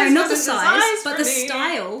size. No, not the wasn't size, designed but for the me.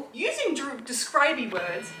 style. Using describey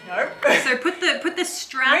words. Nope. So put the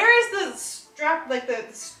strap. Where is the strap? Like the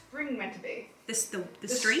string meant to be? The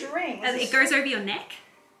string? String. It goes over your neck.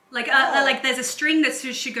 Like like there's a string that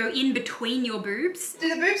should go in between your boobs. Do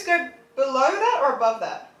the boobs go below that or above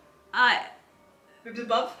that? Boobs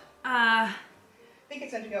above? I think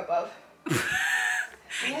it's meant to go above.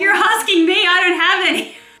 You're asking me, I don't have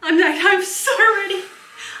any. I'm so ready.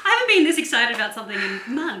 I haven't been this excited about something in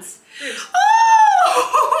months.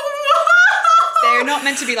 Oh! They're not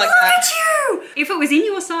meant to be like Look that. at you! If it was in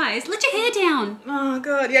your size, let your hair down. Oh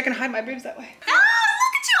god, yeah, I can hide my boobs that way. Ah,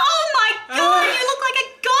 look at you! Oh my god, you look like a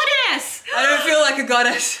goddess! I don't feel like a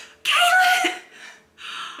goddess. Caitlin!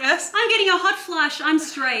 Yes? I'm getting a hot flush, I'm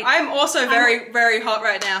straight. I'm also very, very hot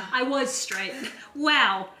right now. I was straight.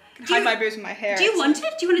 Wow. Hide my boobs with my hair. Do you want it?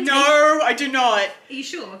 Do you want to take it? No, I do not. Are you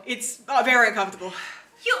sure? It's very uncomfortable.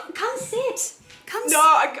 Come sit. Come No,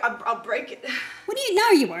 I'll break it. What do you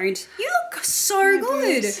know? You won't. You look so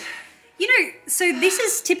good. boobs. You know, so this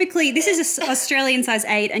is Australian size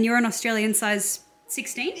 8 and you're an Australian size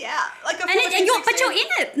 16? Yeah, like a But you're in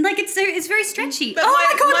it. Like it's very stretchy. But oh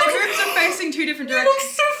my god, my look. boobs are facing 2 different You directions.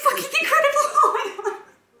 look so fucking incredible. Oh my god.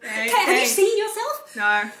 Hey, Okay, have you seen yourself?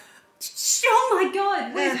 No. Oh my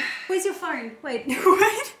god. Where's your phone? Wait,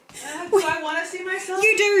 what? Do I want to see myself?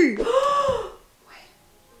 You do.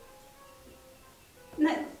 No,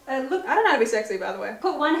 look. I don't know how to be sexy, by the way.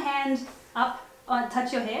 Put one hand up on,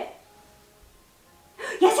 touch your hair.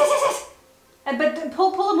 Yes. But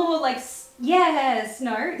pull them more like, yes,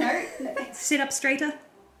 no. Sit up straighter.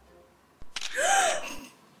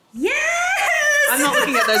 Yes! I'm not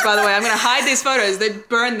looking at those, by the way. I'm going to hide these photos. They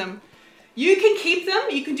burn them. You can keep them.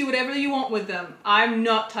 You can do whatever you want with them. I'm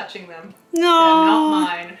not touching them. No. They're not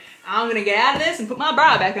mine. I'm going to get out of this and put my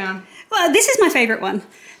bra back on. Well, this is my favorite one.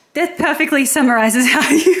 That perfectly summarizes how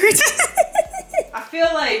you... I feel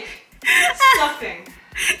like stuffing.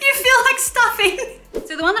 You feel like stuffing.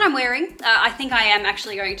 So the one that I'm wearing, I think I am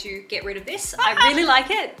actually going to get rid of this. I really like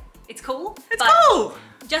it. It's cool. It's but cool.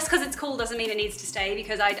 Just because it's cool doesn't mean it needs to stay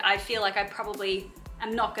because I feel like I probably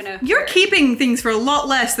am not gonna... You're keeping things for a lot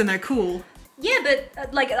less than they're cool. Yeah,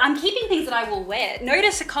 but like I'm keeping things that I will wear.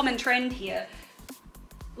 Notice a common trend here.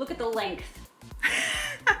 Look at the length.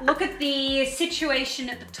 Look at the situation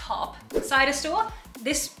at the top. Cider store.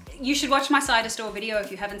 This, you should watch my cider store video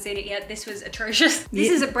if you haven't seen it yet. This was atrocious.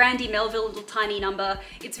 This is a Brandy Melville little tiny number.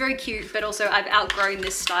 It's very cute, but also I've outgrown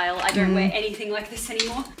this style. I don't wear anything like this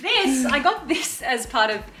anymore. This, I got this as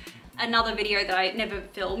part of another video that I never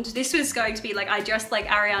filmed. This was going to be like, I dressed like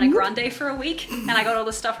Ariana Grande for a week and I got all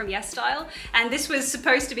the stuff from Yes Style. And this was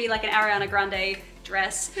supposed to be like an Ariana Grande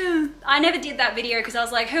dress. I never did that video because I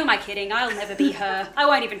was like, who am I kidding? I'll never be her. I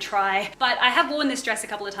won't even try. But I have worn this dress a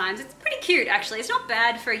couple of times. It's pretty cute actually. It's not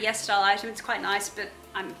bad for a Yes Style item. It's quite nice, but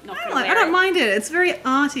I'm not gonna wear it. I don't mind it. It's very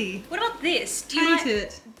arty. What about this? Do you Hate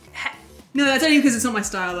it. No, that's only because it's not my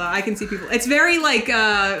style though. I can see people. It's very like,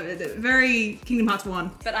 very Kingdom Hearts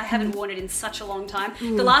 1. But I haven't worn it in such a long time.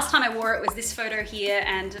 Ooh. The last time I wore it was this photo here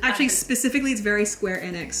and... Actually, specifically, it's very Square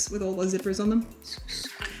Enix with all the zippers on them.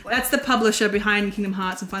 That's the publisher behind Kingdom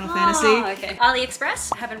Hearts and Final Fantasy. Okay.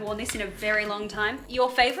 AliExpress. I haven't worn this in a very long time. Your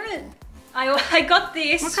favorite? I got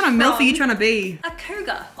this. What kind of MILF are you trying to be? A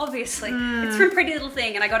cougar, obviously. It's from Pretty Little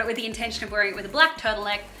Thing, and I got it with the intention of wearing it with a black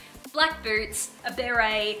turtleneck, black boots, a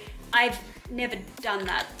beret. I've never done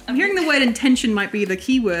that. I'm hearing the word intention might be the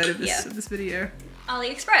key word of this video.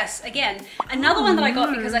 AliExpress, again. Another one that I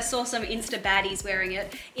got because I saw some Insta baddies wearing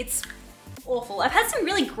it. It's awful. I've had some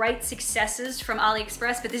really great successes from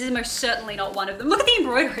AliExpress, but this is most certainly not one of them. Look at the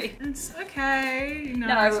embroidery. It's okay. No,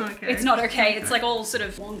 no, it's not okay. It's not okay. It's like all sort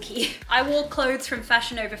of wonky. I wore clothes from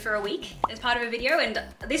Fashion Nova for a week as part of a video, and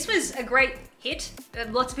this was a great hit.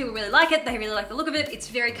 Lots of people really like it. They really like the look of it. It's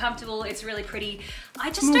very comfortable. It's really pretty. I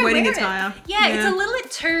just don't wear it. Attire. Yeah, it's a little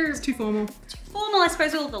bit too... It's too formal. Too formal, I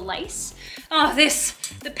suppose, with all the lace. Oh,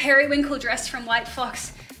 the periwinkle dress from White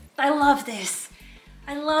Fox. I love this.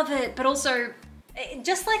 I love it, but also,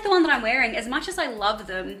 just like the one that I'm wearing, as much as I love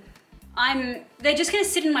them, they're just gonna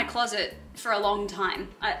sit in my closet for a long time.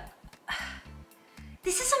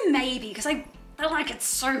 This is a maybe, because I like it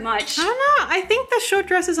so much. I don't know, I think the short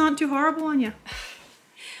dresses aren't too horrible on you.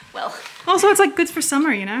 Well. Also, it's like good for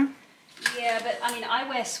summer, you know? Yeah, but I mean, I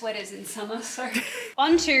wear sweaters in summer, so.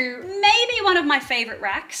 On to maybe one of my favorite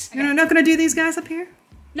racks. Okay. You're not gonna do these guys up here?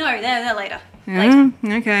 No, they're later.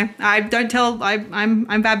 Okay.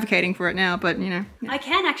 I'm advocating for it now, but you know. Yeah. I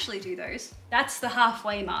can actually do those. That's the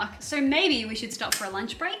halfway mark. So maybe we should stop for a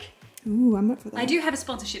lunch break. Ooh, I'm up for that. I do have a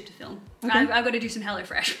sponsorship to film. Okay. I've got to do some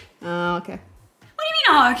HelloFresh. Oh, okay. What do you mean,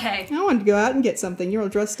 oh, okay? I wanted to go out and get something. You're all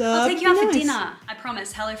dressed up. I'll take you out for dinner. I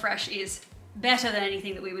promise HelloFresh is better than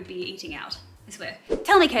anything that we would be eating out, I swear.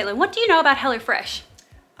 Tell me, Caitlin, what do you know about HelloFresh?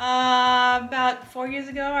 About 4 years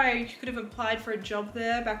ago, I could have applied for a job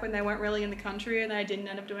there back when they weren't really in the country and I didn't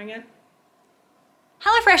end up doing it.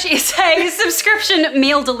 HelloFresh is a subscription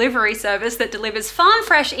meal delivery service that delivers farm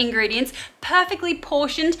fresh ingredients perfectly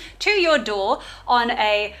portioned to your door on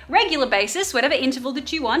a regular basis, whatever interval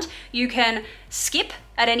that you want. You can skip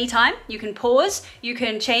at any time, you can pause, you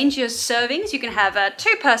can change your servings, you can have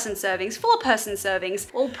 2-person servings, 4-person servings,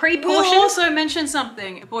 all pre-portioned. We'll also mention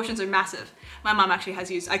something, portions are massive. My mum actually has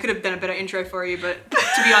used, I could have done a better intro for you, but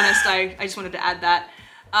to be honest, I just wanted to add that.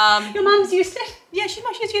 Your mum's used it? Yeah,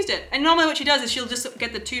 she's used it. And normally what she does is she'll just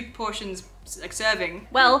get the 2 portions like serving.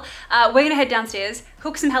 Well, we're gonna head downstairs,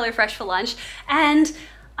 cook some HelloFresh for lunch, and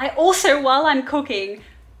I also, while I'm cooking,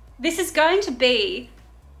 this is going to be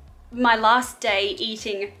my last day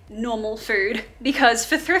eating normal food, because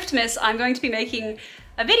for THRIFTMAS, I'm going to be making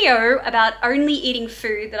a video about only eating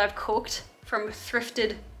food that I've cooked from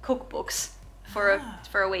thrifted cookbooks for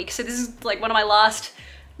a week. So this is like one of my last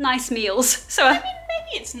nice meals. So I mean,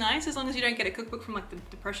 maybe it's nice as long as you don't get a cookbook from like the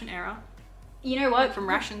Depression era. You know what? Like from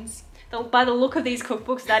rations. By the look of these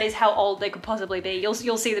cookbooks, that is how old they could possibly be. You'll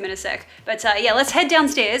see them in a sec. But yeah, let's head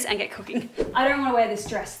downstairs and get cooking. I don't want to wear this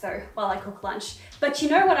dress though while I cook lunch. But you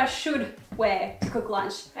know what I should wear to cook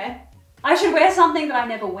lunch? Eh? I should wear something that I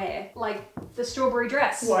never wear, like the strawberry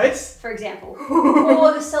dress. What? For example.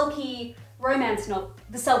 Or the Selkie romance novel.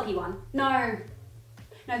 The Selkie one. No,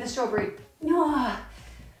 the strawberry. No.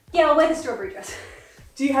 Yeah, I'll wear the strawberry dress.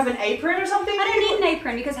 Do you have an apron or something? I don't need an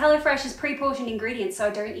apron because HelloFresh is pre-portioned ingredients, so I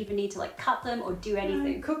don't even need to like cut them or do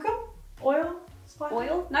anything. Cook them? Oil? Spice?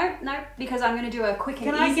 Oil? No, because I'm gonna do a quick and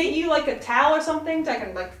easy. Can I get you like a towel or something so I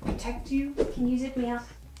can like protect you? Can you zip me up?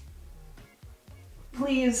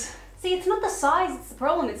 Please. See, it's not the size, it's the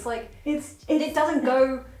problem. It's like, it doesn't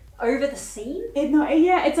go over the seam?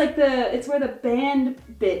 Yeah, it's like it's where the band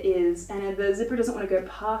bit is and the zipper doesn't want to go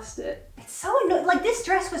past it. It's so annoying. Like, this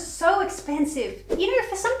dress was so expensive. You know,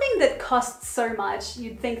 for something that costs so much,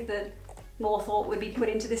 you'd think that more thought would be put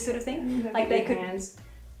into this sort of thing. Like they could...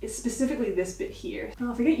 It's specifically this bit here.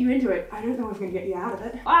 Oh, if I get you into it, I don't know if I'm gonna get you out of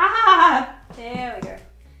it. Ah! There we go.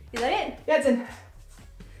 Is that it? Yeah, it's in.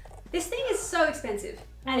 This thing is so expensive.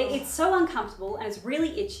 And it's so uncomfortable and it's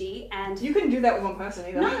really itchy and... You couldn't do that with one person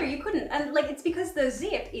either. No, you couldn't. And like, it's because the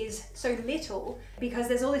zip is so little because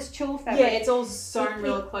there's all this tulle fabric. Yeah, it's all sewn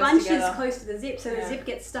real close together. Bunches close to the zip, so the zip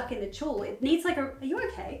gets stuck in the tulle. It needs like a... Are you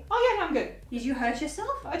okay? Oh yeah, no, I'm good. Did you hurt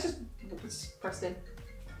yourself? I just pressed in.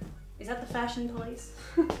 Is that the fashion police?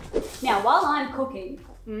 Now, while I'm cooking,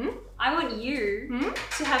 I want you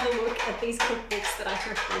to have a look at these cookbooks that I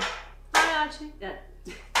thrifted. Hi, Archie.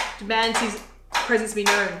 Demands his presence be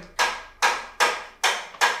known.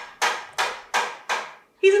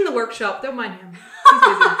 He's in the workshop, don't mind him. He's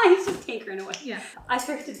busy. He's just tinkering away. Yeah. I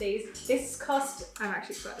thrifted these. This cost I'm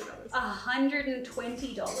actually excited about this.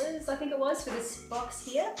 $120, I think it was, for this box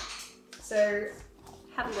here. So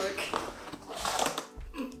have a look.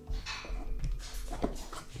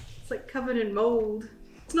 It's like covered in mold.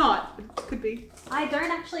 It's not, it could be. I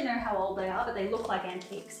don't actually know how old they are, but they look like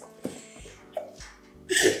antiques.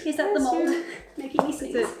 Is that the mold making me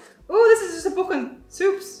sneeze? Oh, this is just a book on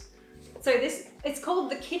soups. So it's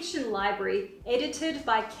called The Kitchen Library, edited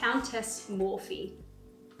by Countess Morphy.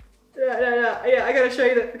 Yeah, I gotta show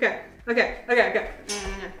you that. Okay. All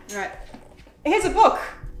right. Here's a book.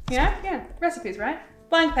 Yeah, recipes, right?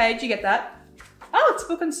 Blank page, you get that. Oh, it's a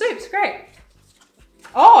book on soups, great.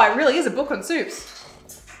 Oh, it really is a book on soups.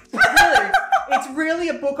 It's really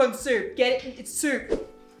a book on soup. Get it? It's soup.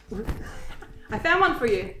 I found one for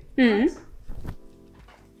you.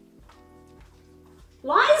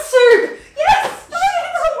 Lion soup! Yes! Oh,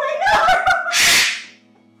 no!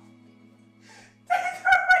 That's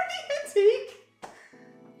already antique.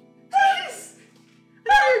 Yes! I'm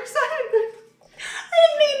very excited. I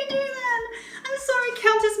didn't mean to do that. I'm sorry,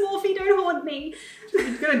 Countess Morphy, don't haunt me.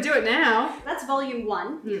 You're gonna do it now. That's volume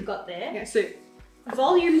 1 you've got there. Yeah, soup.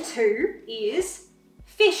 Volume 2 is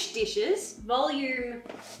fish dishes. Volume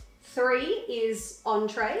 3 is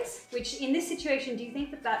entrees, which in this situation, do you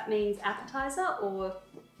think that means appetizer or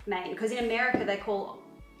main? Because in America,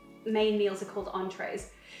 main meals are called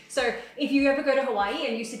entrees. So if you ever go to Hawaii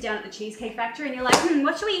and you sit down at the Cheesecake Factory and you're like,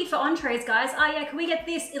 what should we eat for entrees, guys? Oh yeah, can we get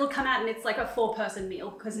this? It'll come out and it's like a 4-person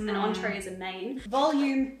meal because an entree is a main.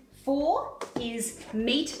 Volume 4 is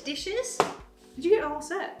meat dishes. Did you get a whole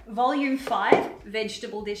set? Volume 5,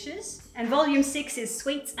 vegetable dishes. And volume 6 is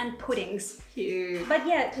sweets and puddings. Cute. But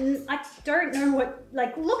yeah, I don't know what,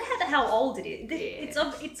 like, look at how old it is. It's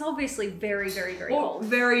obviously very, very, very old.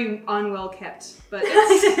 Very unwell kept, but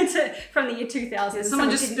it's... From the year 2000. Yeah, someone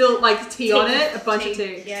just spilled like tea on it, a bunch of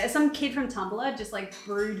tea. Yeah, some kid from Tumblr just like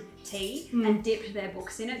brewed tea and dipped their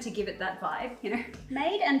books in it to give it that vibe, you know.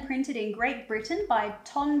 Made and printed in Great Britain by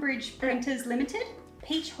Tonbridge Printers Limited.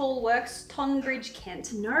 Peach Hall Works, Tonbridge,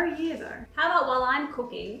 Kent. No year though. How about while I'm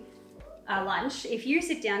cooking lunch, if you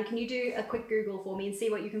sit down, can you do a quick Google for me and see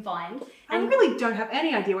what you can find? I really don't have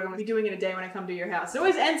any idea what I'm going to be doing in a day when I come to your house. It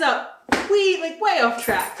always ends up way off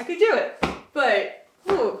track. I could do it, but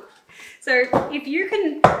ooh. So if you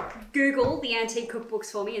can Google the antique cookbooks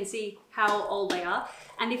for me and see how old they are,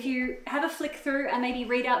 and if you have a flick through and maybe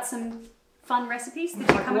read out some fun recipes that you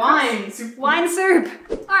come across. Wine soup.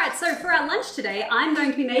 All right, so for our lunch today, I'm going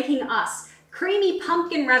to be making us creamy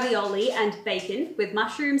pumpkin ravioli and bacon with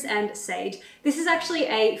mushrooms and sage. This is actually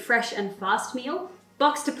a fresh and fast meal.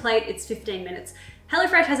 Box to plate, it's 15 minutes.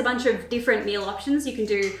 HelloFresh has a bunch of different meal options. You can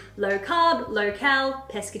do low carb, low cal,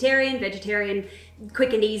 pescatarian, vegetarian,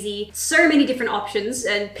 quick and easy. So many different options,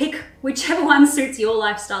 and pick whichever one suits your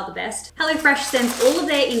lifestyle the best. HelloFresh sends all of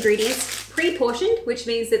their ingredients pre-portioned, which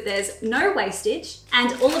means that there's no wastage,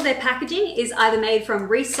 and all of their packaging is either made from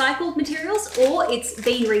recycled materials or it's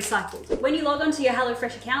been recycled. When you log onto your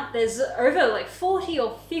HelloFresh account, there's over like 40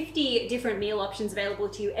 or 50 different meal options available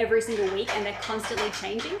to you every single week, and they're constantly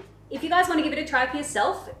changing. If you guys want to give it a try for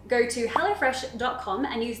yourself, go to hellofresh.com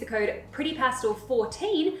and use the code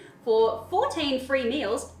PrettyPastel14 for 14 free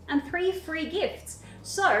meals and 3 free gifts.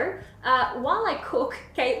 So, while I cook,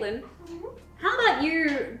 Caitlin, how about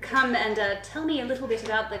you come and tell me a little bit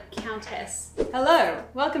about the Countess? Hello,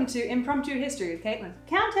 welcome to Impromptu History with Caitlin.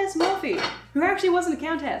 Countess Morphy, who actually wasn't a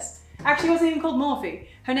countess. Actually wasn't even called Morphy.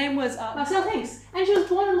 Her name was Pastel, and she was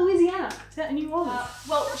born in Louisiana, in New Orleans.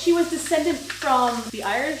 Well, she was descended from the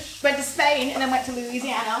Irish, went to Spain, and then went to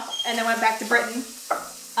Louisiana, and then went back to Britain.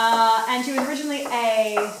 And she was originally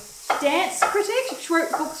a dance critic. She wrote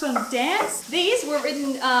books on dance. These were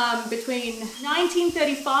written between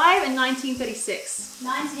 1935 and 1936.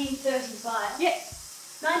 1935. Yeah.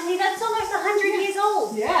 That's almost 100 years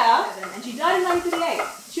old. Yeah. And she died in 1938.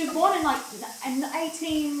 She was born in like in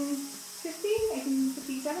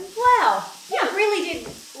 1857. Wow. You really did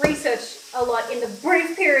research a lot in the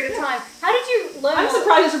brief period of time. How did you learn? I'm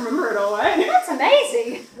surprised you remember it all, right? That's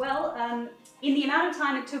amazing. Well, in the amount of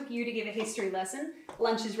time it took you to give a history lesson,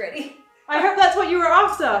 lunch is ready. I hope that's what you were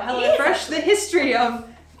after, HelloFresh. The history of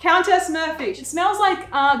Countess Murphy. It smells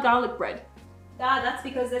like garlic bread. That's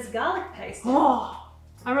because there's garlic paste. Oh.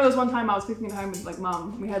 I remember there was one time I was cooking at home with like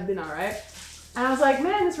mum. We had dinner, right? And I was like,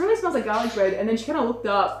 man, this really smells like garlic bread. And then she kind of looked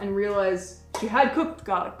up and realized she had cooked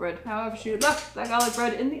garlic bread. However, she had left that garlic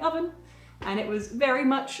bread in the oven, and it was very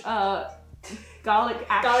much garlic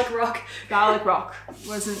ash. Garlic rock. Garlic rock.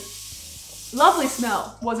 Wasn't lovely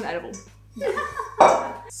smell. Wasn't edible.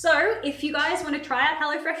 So if you guys want to try out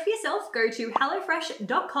HelloFresh for yourself, go to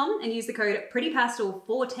hellofresh.com and use the code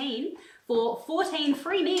PrettyPastel14 for 14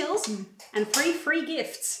 free meals and free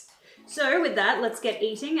gifts. So with that, let's get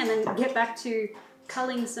eating and then get back to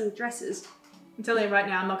culling some dresses. I'm telling you right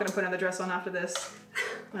now, I'm not going to put another dress on after this.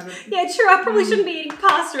 Yeah, true. I probably shouldn't be eating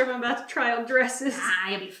pasta if I'm about to try on dresses. Ah,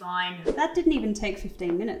 you'll be fine. That didn't even take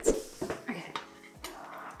 15 minutes. Okay.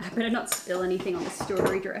 I better not spill anything on the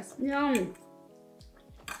strawberry dress. Yum.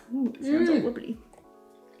 Ooh, it sounds all wobbly.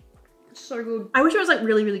 It's so good. I wish it was like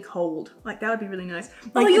really cold. Like that would be really nice.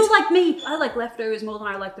 Like, oh, you're like me. I like leftovers more than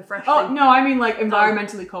I like the fresh thing. No, I mean like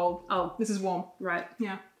environmentally cold. Oh. This is warm. Right.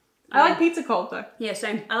 Yeah. I like pizza cold though. Yeah,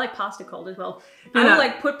 same. I like pasta cold as well. No, I will no.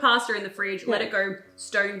 like put pasta in the fridge, let it go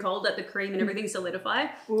stone cold, let the cream and everything solidify,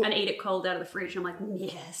 and eat it cold out of the fridge. And I'm like,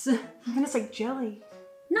 yes. And then it's like jelly.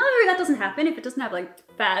 No, that doesn't happen if it doesn't have like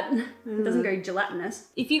fat. It doesn't go gelatinous.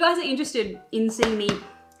 If you guys are interested in seeing me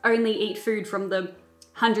only eat food from the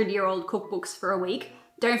 100-year-old cookbooks for a week,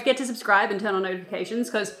 don't forget to subscribe and turn on notifications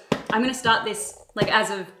because I'm gonna start this like as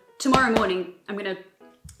of tomorrow morning. I'm gonna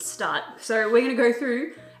start. So we're gonna go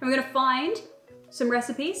through and we're gonna find some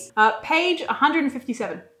recipes. Page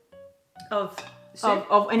 157 of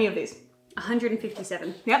any of these.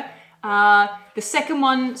 157. Yep. The second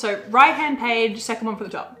one, so right-hand page, second one from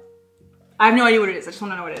the top. I have no idea what it is. I just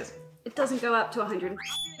want to know what it is. It doesn't go up to 100.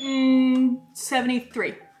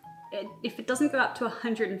 73. If it doesn't go up to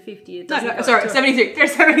 150, it No, doesn't go sorry, up to 73.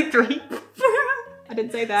 There's 73. I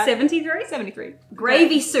didn't say that. 73? 73.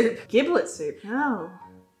 Gravy soup. Giblet soup. Oh.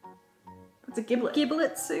 What's a giblet?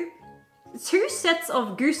 Giblet soup. 2 sets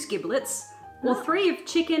of goose giblets, or 3 of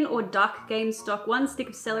chicken or duck game stock, 1 stick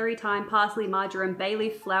of celery, thyme, parsley, marjoram, bay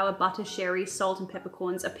leaf, flour, butter, sherry, salt and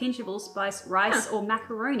peppercorns, a pinch of allspice, rice or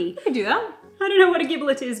macaroni. I could do that. I don't know what a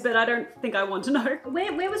giblet is, but I don't think I want to know.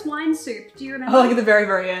 Where was wine soup? Do you remember? Oh, like at the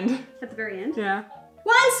very end. At the very end? Yeah.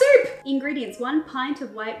 Wine soup! Ingredients: 1 pint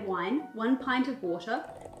of white wine, 1 pint of water,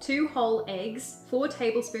 2 whole eggs, 4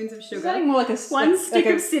 tablespoons of sugar, Sounding more like a 1 stick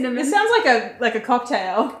of cinnamon. It sounds like a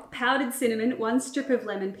cocktail. Powdered cinnamon, 1 strip of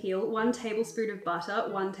lemon peel, 1 tablespoon of butter,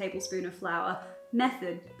 1 tablespoon of flour.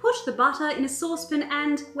 Method: put the butter in a saucepan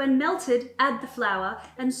and, when melted, add the flour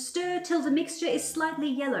and stir till the mixture is slightly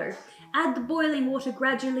yellow. Add the boiling water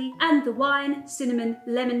gradually and the wine, cinnamon,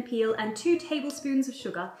 lemon peel and 2 tablespoons of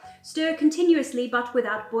sugar. Stir continuously but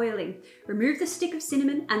without boiling. Remove the stick of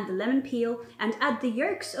cinnamon and the lemon peel and add the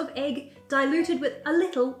yolks of egg diluted with a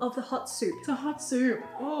little of the hot soup. It's a hot soup.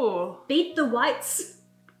 Oh. Beat the whites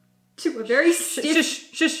to a very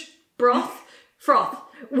stiff froth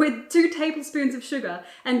with 2 tablespoons of sugar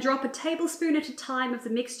and drop a tablespoon at a time of the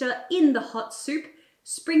mixture in the hot soup,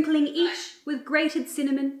 sprinkling each with grated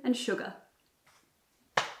cinnamon and sugar.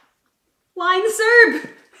 Wine soup!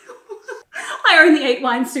 I only ate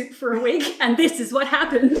wine soup for a week and this is what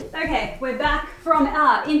happened. Okay, we're back from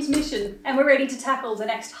our intermission and we're ready to tackle the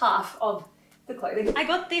next half of the clothing. I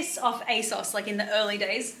got this off ASOS like in the early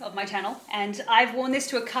days of my channel and I've worn this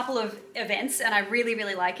to a couple of events and I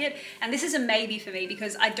really like it, and this is a maybe for me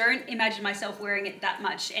because I don't imagine myself wearing it that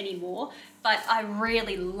much anymore, but I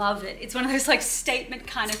really love it. It's one of those like statement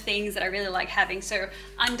kind of things that I really like having, so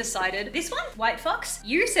undecided. This one, White Fox,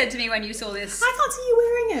 you said to me when you saw this, I can't see you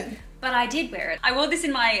wearing it. but I did wear it. I wore this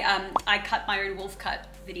in my I cut my own wolf cut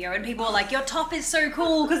video and people were like, your top is so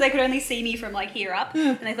cool, because they could only see me from like here up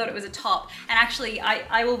and they thought it was a top. And actually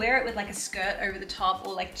I will wear it with like a skirt over the top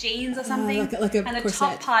or like jeans or something. Like a and the corset.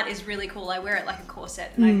 top part is really cool. I wear it like a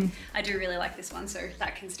corset and I do really like this one, so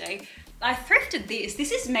that can stay. I thrifted this.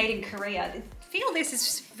 This is made in Korea. I feel this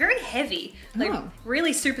is very heavy, like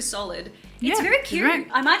really super solid. It's very cute. Right.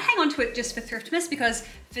 I might hang on to it just for Thriftmas because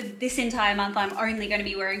for this entire month I'm only going to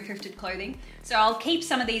be wearing thrifted clothing. So I'll keep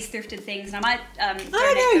some of these thrifted things and I might I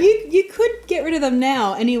don't know, you could get rid of them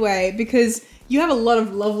now anyway because you have a lot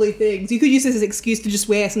of lovely things. You could use this as an excuse to just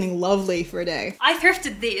wear something lovely for a day. I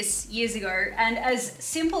thrifted this years ago and as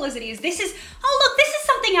simple as it is, this is, oh look, this is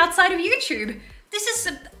something outside of YouTube. This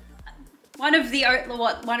is one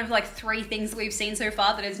of like 3 things that we've seen so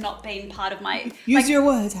far that has not been part of my... Use your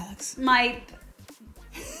words, Alex. My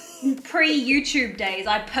pre-YouTube days.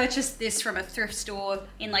 I purchased this from a thrift store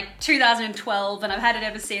in like 2012 and I've had it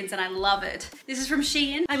ever since and I love it. This is from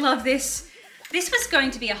Shein. I love this. This was going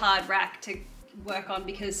to be a hard rack to work on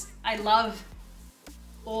because I love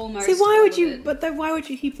almost See, why all would of you, it. but then why would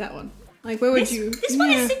you keep that one? Like, where would you? This one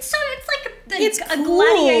is, it's like a cool.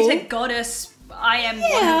 gladiator goddess. I am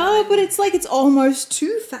Yeah, but it's like it's almost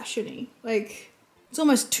too fashiony. Like, it's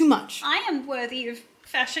almost too much. I am worthy of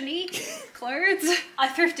fashion-y clothes. I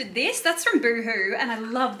thrifted this. That's from Boohoo, and I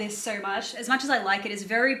love this so much. As much as I like it, it's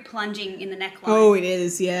very plunging in the neckline. Oh, it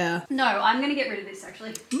is, yeah. No, I'm gonna get rid of this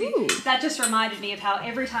actually. Ooh. That just reminded me of how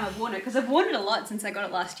every time I've worn it, because I've worn it a lot since I got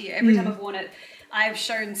it last year. Every time I've worn it, I've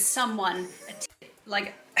shown someone a tip,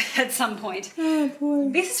 like at some point. Oh, boy.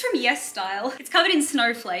 This is from Yes Style. It's covered in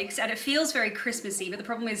snowflakes and it feels very Christmassy, but the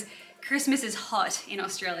problem is Christmas is hot in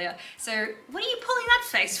Australia. So what are you pulling that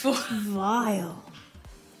face for? Vile.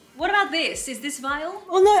 What about this? Is this vile?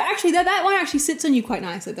 Well, no, actually, that one actually sits on you quite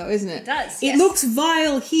nicely, though, isn't it? It does, It yes. looks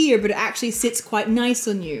vile here, but it actually sits quite nice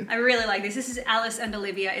on you. I really like this. This is Alice and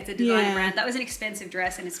Olivia. It's a designer Yeah. brand. That was an expensive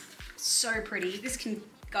dress and it's so pretty. This can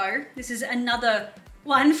go. This is another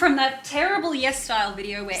one from that terrible Yes Style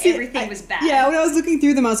video where everything was bad. Yeah, when I was looking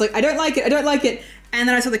through them, I was like, I don't like it, I don't like it. And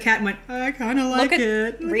then I saw the cat and went, I kind of like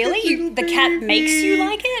it. Really? The cat makes you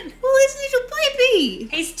like it? Well, it's a little baby.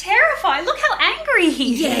 He's terrified. Look how angry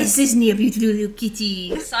he is. isn't he a beautiful little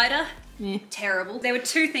kitty? Cider. Yeah. Terrible. There were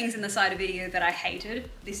two things in the cider video that I hated.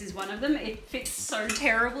 This is one of them. It fits so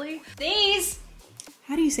terribly. These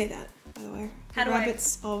How do you say that, by the way? How do I-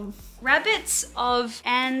 Rabbits of... rabbits of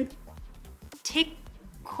Antiqui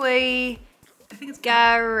I think it's...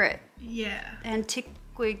 Garrett. Yeah.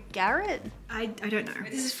 Antiqui Garrett? I don't know.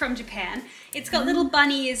 This is from Japan. It's got little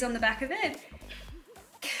bunny ears on the back of it.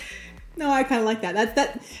 No, I kind of like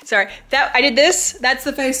that. Sorry, I did this. That's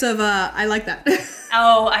the face of, I like that.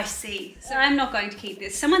 Oh, I see. So I'm not going to keep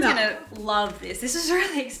this. Someone's No. gonna love this. This is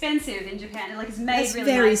really expensive in Japan. Like it's made That's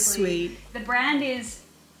really very nicely. sweet. The brand is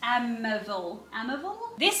Amavil. Amavil?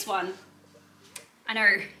 This one. I know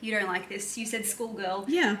you don't like this. You said schoolgirl.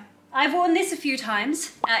 Yeah. I've worn this a few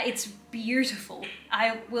times. It's beautiful.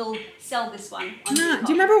 I will sell this one. On Nah, Depop.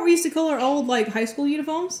 do you remember what we used to call our old, like, high school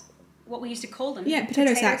uniforms? What we used to call them? Yeah,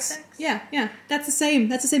 potato sacks. Yeah, yeah. That's the same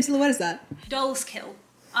silhouette as that. Dolls Kill.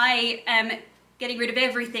 I am getting rid of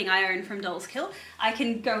everything I own from Dolls Kill. I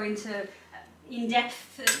can go into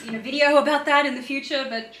in-depth video about that in the future,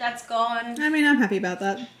 but that's gone. I mean, I'm happy about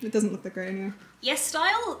that. It doesn't look that great anyway. Yes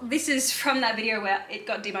Style. This is from that video where it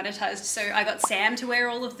got demonetized, so I got Sam to wear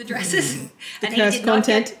all of the dresses. The cursed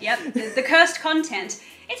content. Yep, the cursed content.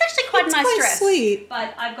 It's actually quite a nice quite dress. sweet.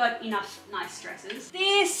 But I've got enough nice dresses.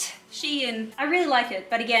 This Shein, I really like it,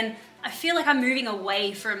 but again, I feel like I'm moving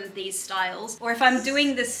away from these styles. Or if I'm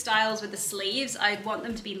doing the styles with the sleeves, I'd want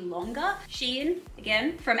them to be longer. Shein,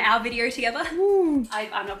 again, from our video together. Ooh.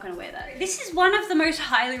 I'm not gonna wear that. This is one of the most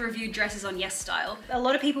highly reviewed dresses on Yes Style. A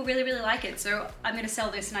lot of people really, really like it, so I'm gonna sell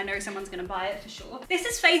this and I know someone's gonna buy it for sure. This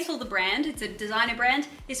is Faithful the brand. It's a designer brand.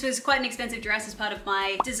 This was quite an expensive dress as part of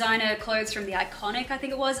my designer clothes from the Iconic, I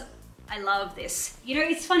think it was. I love this. You know,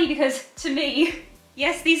 it's funny because to me,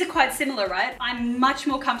 yes, these are quite similar, right? I'm much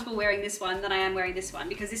more comfortable wearing this one than I am wearing this one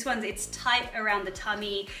because this one's, it's tight around the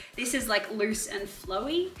tummy. This is like loose and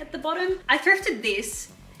flowy at the bottom. I thrifted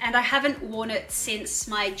this and I haven't worn it since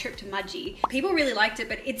my trip to Mudgee. People really liked it,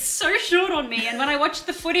 but it's so short on me. And when I watched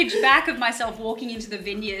the footage back of myself walking into the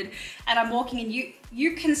vineyard and I'm walking and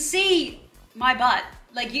you can see my butt.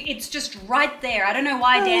 Like, it's just right there. I don't know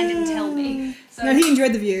why Dan didn't tell me. So No, he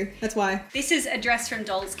enjoyed the view. That's why. this is a dress from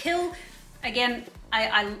Dolls Kill. Again,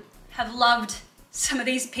 I have loved some of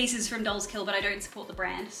these pieces from Dolls Kill, but I don't support the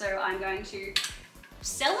brand. So I'm going to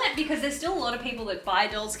sell it because there's still a lot of people that buy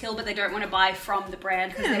Dolls Kill, but they don't want to buy from the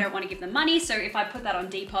brand because they don't want to give them money. So if I put that on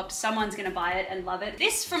Depop, someone's going to buy it and love it.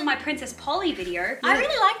 This from my Princess Polly video. I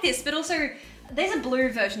really like this, but also there's a blue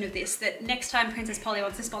version of this that next time Princess Polly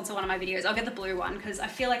wants to sponsor one of my videos, I'll get the blue one because I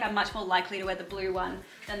feel like I'm much more likely to wear the blue one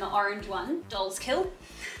than the orange one. Dolls Kill.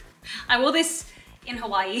 I wore this in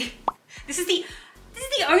Hawaii. This is the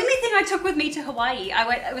only thing I took with me to Hawaii.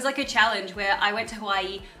 It was like a challenge where I went to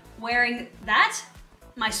Hawaii wearing that.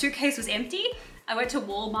 My suitcase was empty. I went to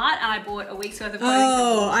Walmart and I bought a week's worth of clothing.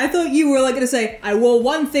 Oh, I thought you were like gonna say, I wore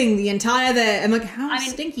one thing the entire day. I'm like, how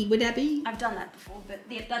stinky would that be? I've done that before, but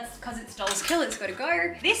yeah, that's because it's Dolls Kill, it's gotta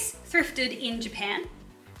go. This thrifted in Japan.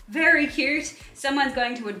 Very cute. Someone's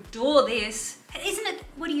going to adore this. Isn't it?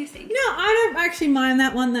 What do you think? No, I don't actually mind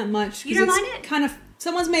that one that much. You don't mind it? Kind of,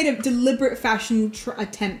 someone's made a deliberate fashion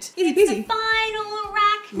attempt. Easy It's peasy. the final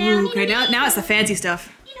rack now. Ooh, okay, now it's the fancy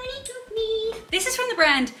stuff. This is from the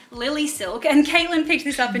brand Lily Silk, and Caitlin picked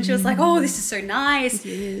this up and she was like, oh, this is so nice.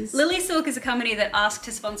 It is. Lily Silk is a company that asked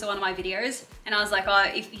to sponsor one of my videos, and I was like, oh,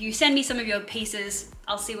 if you send me some of your pieces,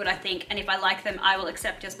 I'll see what I think, and if I like them, I will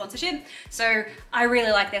accept your sponsorship. So I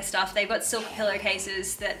really like their stuff. They've got silk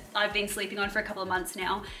pillowcases that I've been sleeping on for a couple of months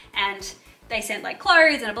now, and they sent like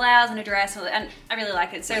clothes and a blouse and a dress, and I really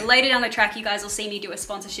like it. So later down the track, you guys will see me do a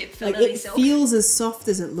sponsorship for Like Lily it Silk. feels as soft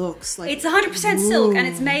as it looks. Like it's 100% silk and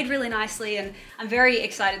it's made really nicely, and I'm very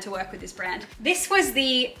excited to work with this brand. This was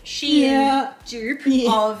the Shein dupe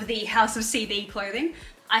of the House of CB clothing.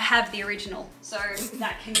 I have the original, so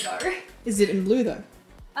that can go. Is it in blue though?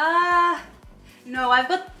 No, I've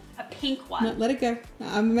got a pink one. No, let it go.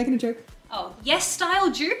 I'm making a joke. Oh, Yes Style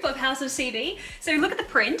dupe of House of CB. So look at the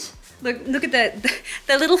print. Look at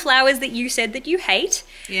the little flowers that you said that you hate.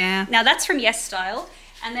 Yeah. Now that's from Yes Style.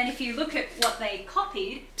 And then if you look at what they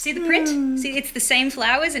copied, see the print? See, it's the same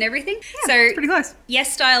flowers and everything. Yeah, so it's pretty close.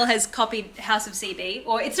 Yes Style has copied House of CB,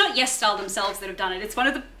 or it's not Yes Style themselves that have done it. It's one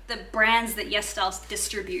of the brands that Yes Style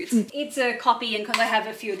distributes. It's a copy, and because I have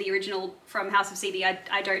a few of the original from House of CB,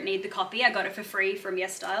 I don't need the copy. I got it for free from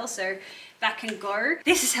Yes Style, so that can go.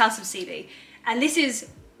 This is House of CB, and this is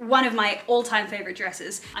one of my all-time favorite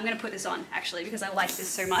dresses. I'm gonna put this on, actually, because I like this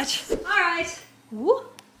so much. All right. Ooh.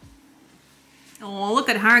 Oh, look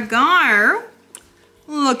at her go.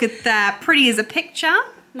 Look at that, pretty as a picture.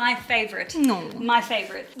 My favorite. No. My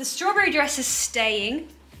favorite. The strawberry dress is staying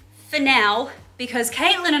for now because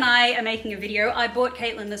Caitlin and I are making a video. I bought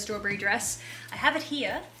Caitlin the strawberry dress. I have it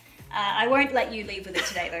here. I won't let you leave with it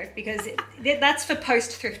today though, because that's for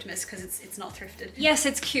post THRIFTMAS, because it's not thrifted. Yes,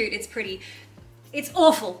 it's cute, it's pretty. It's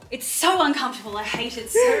awful. It's so uncomfortable. I hate it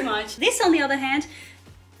so much. This, on the other hand,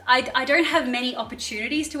 I don't have many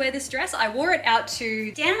opportunities to wear this dress. I wore it out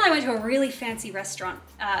to, Dan and I went to a really fancy restaurant,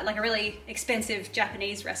 like a really expensive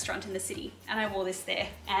Japanese restaurant in the city, and I wore this there.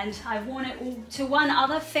 And I've worn it to one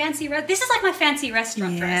other fancy this is like my fancy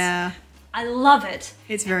restaurant dress. I love it.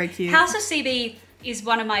 It's very cute. House of CB is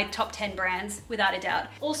one of my top 10 brands, without a doubt.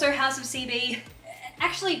 Also, House of CB,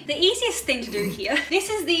 actually, the easiest thing to do here, this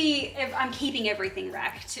is I'm keeping everything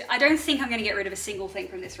racked. I don't think I'm gonna get rid of a single thing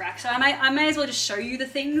from this rack, so I may as well just show you the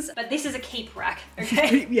things, but this is a keep rack,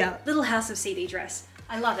 okay? Yeah. Little House of CB dress.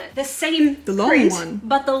 I love it. The same The long print, one.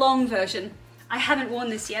 but the long version. I haven't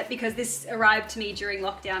worn this yet because this arrived to me during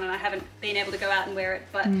lockdown and I haven't been able to go out and wear it,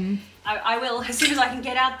 but I will. As soon as I can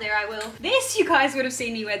get out there, I will. This, you guys would have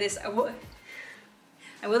seen me wear this. I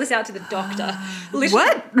wore this out to the doctor.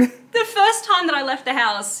 What? The first time that I left the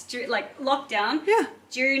house, like lockdown, Yeah.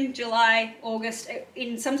 June, July, August,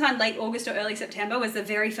 in sometime late August or early September was the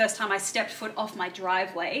very first time I stepped foot off my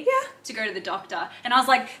driveway to go to the doctor. And I was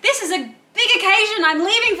like, this is a big occasion. I'm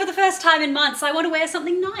leaving for the first time in months. I want to wear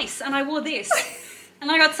something nice. And I wore this.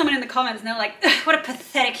 And I got someone in the comments and they were like, what a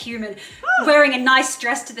pathetic human, wearing a nice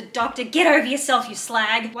dress to the doctor. Get over yourself, you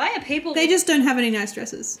slag. Why are people... They just don't have any nice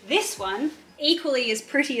dresses. This one, equally as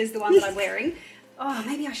pretty as the one that I'm wearing. Oh,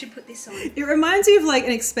 maybe I should put this on. It reminds me of like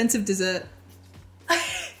an expensive dessert.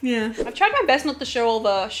 Yeah. I've tried my best not to show all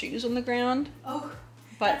the shoes on the ground, Oh,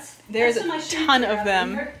 but there's a ton of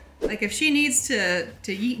them. Like if she needs to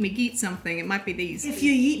yeet me geet something, it might be these. If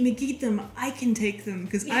you yeet me geet them, I can take them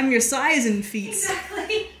because I'm your size in feet.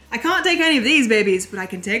 Exactly. I can't take any of these babies, but I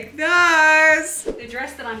can take those. The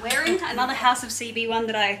dress that I'm wearing, another House of CB one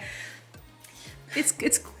that I... It's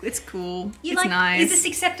cool. You it's like, nice. Is this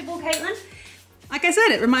acceptable, Caitlin? Like I said,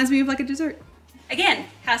 it reminds me of like a dessert. Again,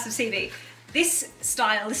 House of CB. This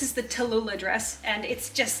style, this is the Tallulah dress, and it's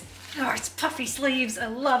just, oh, it's puffy sleeves, I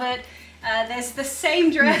love it. There's the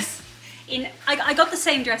same dress in, I got the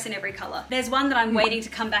same dress in every color. There's one that I'm waiting to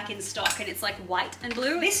come back in stock, and it's like white and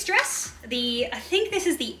blue. This dress, I think this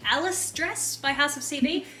is the Alice dress by House of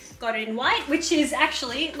CB. Got it in white, which is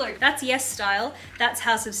actually, look, that's Yes Style, that's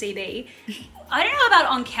House of CB. I don't know about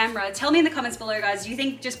on camera. Tell me in the comments below, guys. Do you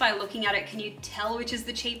think just by looking at it, can you tell which is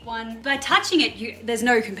the cheap one? By touching it, there's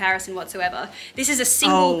no comparison whatsoever. This is a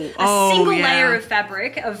single layer of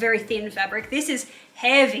fabric, of very thin fabric. This is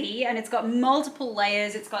heavy, and it's got multiple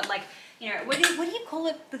layers. It's got like, you know, what do you call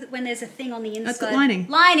it when there's a thing on the inside? That's got lining.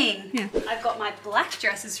 Lining. Yeah. I've got my black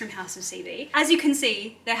dresses from House of CB. As you can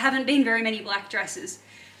see, there haven't been very many black dresses.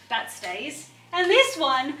 That stays. And this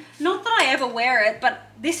one, not that I ever wear it,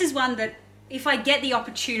 but this is one that if I get the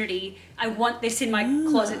opportunity, I want this in my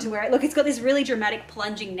closet to wear it. Look, it's got this really dramatic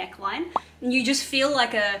plunging neckline, and you just feel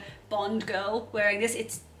like a Bond girl wearing this.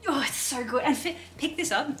 It's so good. And pick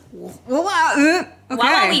this up. Okay.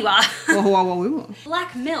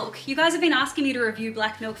 Black milk. You guys have been asking me to review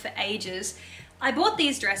black milk for ages. I bought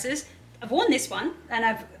these dresses. I've worn this one,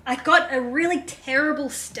 and I got a really terrible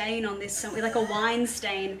stain on this, like a wine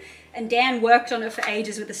stain. And Dan worked on it for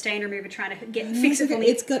ages with the stain remover trying to fix it for me.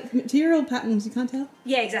 It's got material patterns, you can't tell.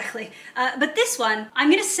 Yeah, exactly. But this one, I'm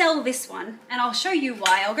gonna sell this one, and I'll show you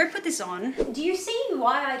why. I'll go put this on. Do you see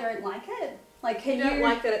why I don't like it? Like, can You don't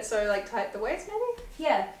like that it's so like tight at the waist, maybe?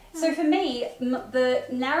 Yeah. So for me, the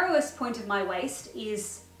narrowest point of my waist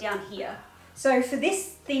is down here. So for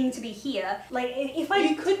this thing to be here, like if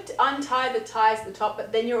You could untie the ties at the top,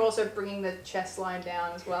 but then you're also bringing the chest line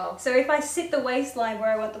down as well. So if I sit the waistline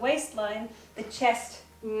where I want the waistline, the chest.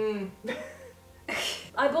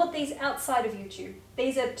 I bought these outside of YouTube.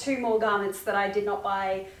 These are 2 more garments that I did not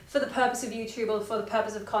buy for the purpose of YouTube or for the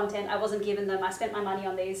purpose of content. I wasn't given them. I spent my money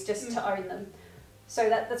on these just to own them. So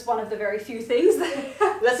that's one of the very few things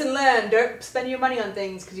that... Lesson learned, don't spend your money on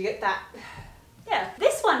things because you get that. Yeah.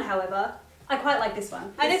 This one, however, I quite like this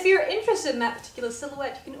one. And if you're interested in that particular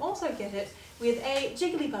silhouette, you can also get it with a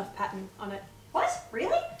Jigglypuff pattern on it. What?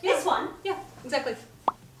 Really? Yeah. This one? Yeah, exactly.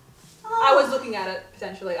 Oh. I was looking at it,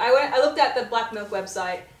 potentially. I looked at the Black Milk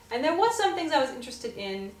website, and there was some things I was interested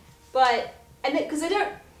in, but, because they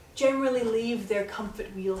don't generally leave their comfort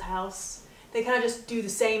wheelhouse. They kind of just do the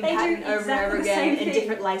same pattern over and over again in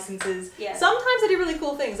different licenses. Yeah. Sometimes they do really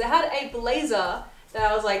cool things. They had a blazer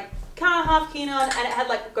that I was like, kind of half keen on, and it had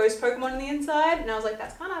like Ghost Pokemon on the inside, and I was like,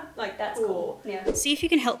 that's kind of like, that's cool. Yeah. See if you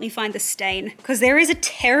can help me find the stain, because there is a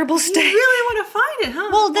terrible stain. You really want to find it, huh?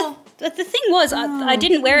 Well, the thing was, I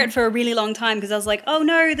didn't wear it for a really long time because I was like, oh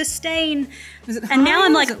no, the stain. Is it and now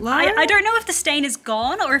I'm like, I I don't know if the stain is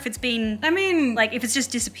gone or if it's been, I mean, like if it's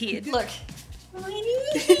just disappeared. Look. Look at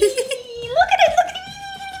it, look at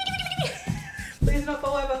it. Please don't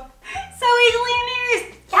fall over. So easily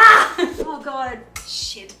amused. Ah! Oh god,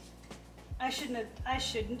 shit. I should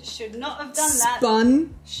not have done that.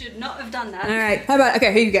 Spun. Should not have done that. All right, how about,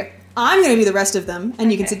 okay, here you go. I'm going to do the rest of them,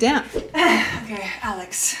 and you can sit down. Okay,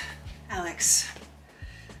 Alex.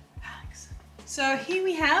 So here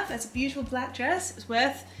we have, that's a beautiful black dress. It's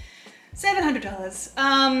worth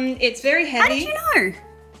 $700. It's very heavy. How did you know?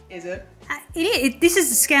 Is it? It is. This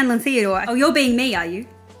is Scanlan Theodore. Oh, you're being me, are you?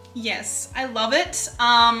 Yes, I love it.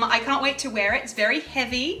 I can't wait to wear it. It's very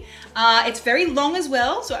heavy. It's very long as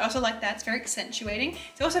well, so I also like that. It's very accentuating.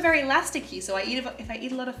 It's also very elasticy, so if I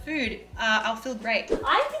eat a lot of food, I'll feel great.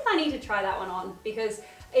 I think I need to try that one on because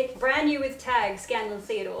it's brand new with tag Scanlan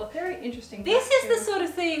Theodore. Very interesting. This is the sort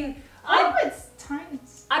of thing. Oh, it's tiny.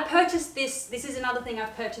 I purchased this. This is another thing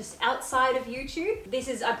I've purchased outside of YouTube.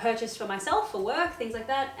 I purchased for myself, for work, things like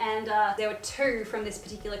that. And there were 2 from this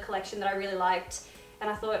particular collection that I really liked. And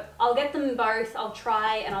I thought, I'll get them both, I'll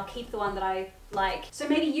try, and I'll keep the one that I like. So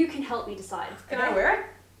maybe you can help me decide. Can I wear it?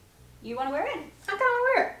 You want to wear it? I kind of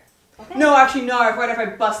want to wear it. Okay. No, actually, no. What if I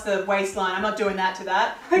bust the waistline? I'm not doing that to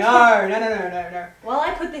that. Okay. No. While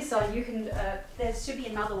I put this on, you can, there should be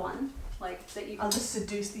another one, like, that you can... I'll just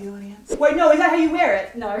seduce the audience. Wait, no, is that how you wear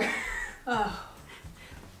it? No. Oh.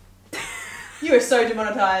 You are so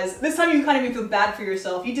demonetized. This time you can't even feel bad for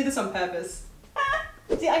yourself. You did this on purpose.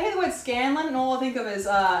 See, I hear the word Scanlan and all I think of is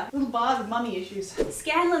little bars of mummy issues.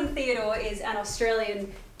 Scanlan Theodore is an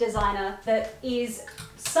Australian designer that is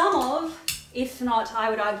some of, if not, I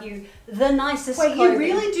would argue, the nicest Wait, clothing. you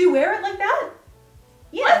really do wear it like that?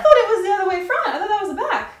 Yeah. I thought it was the other way front. I thought that was the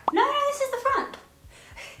back. No, this is the front.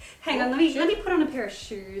 Hang on, let me put on a pair of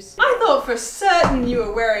shoes. I thought for certain you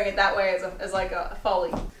were wearing it that way as like a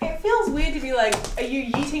folly. It feels weird to be like, are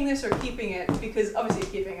you yeeting this or keeping it? Because obviously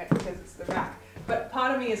you're keeping it because it's the rack. But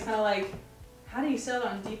part of me is kind of like, how do you sell it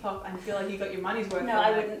on Depop and feel like you got your money's worth? No,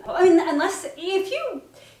 I wouldn't. I mean, unless if you want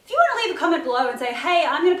to leave a comment below and say, hey,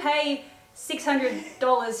 I'm going to pay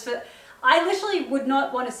 $600 for. I literally would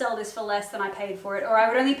not want to sell this for less than I paid for it, or I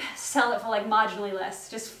would only sell it for like marginally less,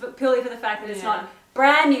 just purely for the fact that it's not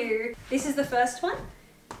brand new. This is the first one.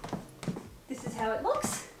 This is how it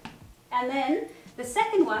looks, and then the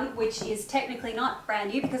second one, which is technically not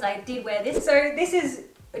brand new because I did wear this. So this is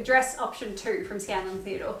dress option 2 from Scanlan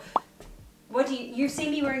Theodore. What do you've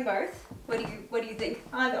seen me wearing both? What do you think?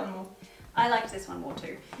 I like that one more. I liked this one more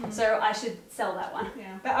too. So I should sell that one.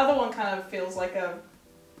 Yeah. That other one kind of feels like I'm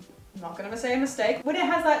not gonna say a mistake. When it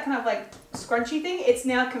has that kind of like scrunchy thing, it's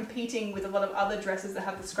now competing with a lot of other dresses that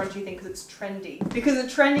have the scrunchy thing because it's trendy. Because the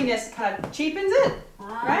trendiness kind of cheapens it,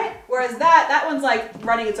 right? Whereas that one's like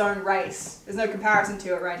running its own race. There's no comparison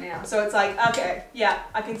to it right now. So it's like, okay, yeah,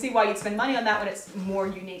 I can see why you'd spend money on that when it's more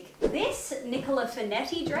unique. This Nicola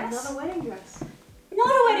Finetti dress. Not a wedding dress. Not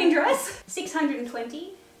a wedding dress.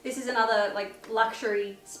 $620. This is another like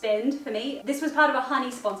luxury spend for me. This was part of a Honey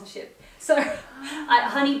sponsorship. So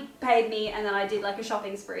Honey paid me and then I did like a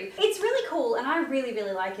shopping spree. It's really cool and I really,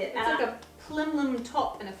 really like it. It's like a plemlum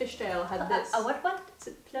top and a fishtail had this. A what? Is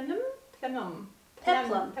it plemlum? Plemlum.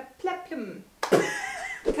 Peplum. Peplum.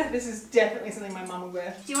 This is definitely something my mum would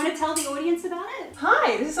wear. Do you want to tell the audience about it?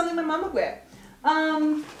 Hi, this is something my mum would wear.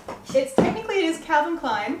 It is Calvin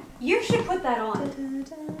Klein. You should put that on.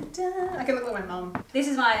 I can look like my mum. This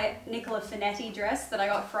is my Nicola Finetti dress that I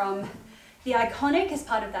got from The Iconic as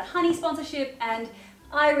part of that Honey sponsorship, and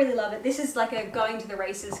I really love it. This is like a going to the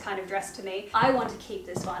races kind of dress to me. I want to keep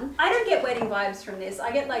this one. I don't get wedding vibes from this.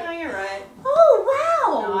 I get like... No, you're right. Oh,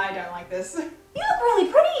 wow! No, I don't like this. You look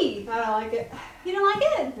really pretty! I don't like it. You don't like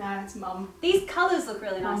it? No, it's mum. These colours look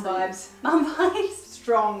really nice. Mum vibes. Mum vibes?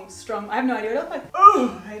 Strong. I have no idea what it looks like.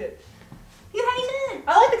 Oh, I hate it. You hate it?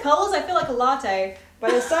 I like the colours. I feel like a latte.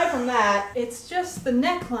 But aside from that, it's just the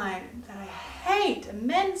neckline that I hate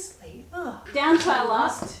immensely. Ugh. Down to our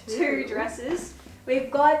last two dresses. We've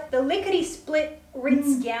got the Lickety Split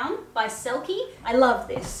Ritz gown by Selkie. I love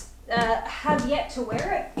this. Have yet to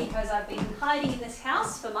wear it because I've been hiding in this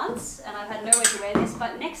house for months and I've had nowhere to wear this,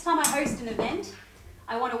 but next time I host an event,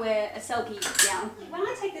 I want to wear a Selkie gown. When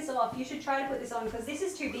I take this off, you should try to put this on because this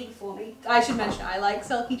is too big for me. I should mention, I like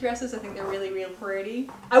Selkie dresses. I think they're really, real pretty.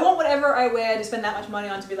 I want whatever I wear to spend that much money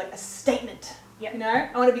on to be like a statement. Yep. You know?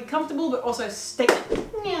 I want to be comfortable, but also a statement.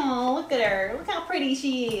 No, look at her. Look how pretty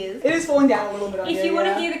she is. It is falling down a little bit on If you want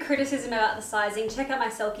to hear the criticism about the sizing, check out my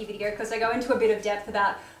Selkie video because I go into a bit of depth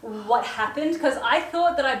about what happened because I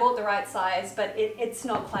thought that I bought the right size, but it's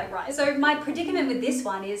not quite right. So my predicament with this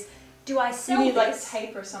one is, do I sell You need like this?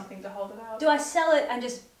 tape or something to hold it out. Do I sell it and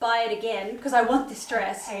just buy it again because I want this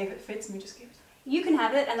dress? Hey, if it fits me, just give it to me. You can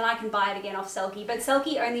have it and then I can buy it again off Selkie, but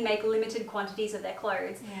Selkie only make limited quantities of their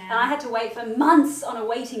clothes. Yeah. And I had to wait for months on a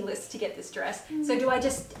waiting list to get this dress. So do I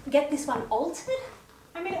just get this one altered?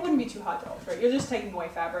 I mean, it wouldn't be too hard to alter it. You're just taking away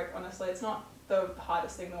fabric, honestly. It's not the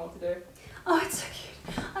hardest thing in the world to do. Oh, it's so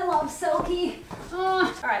cute. I love Selkie.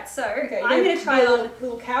 Oh. All right, so Okay, I'm going to try a on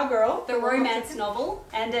little cowgirl. the romance novel,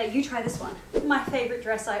 and you try this one. My favorite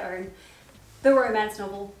dress I own, the romance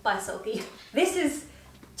novel by Selkie. This is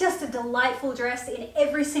just a delightful dress in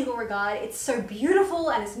every single regard. It's so beautiful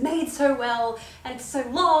and it's made so well and it's so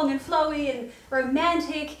long and flowy and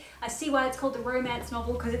romantic. I see why it's called the romance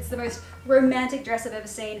novel because it's the most romantic dress I've ever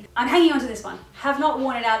seen. I'm hanging on to this one. Have not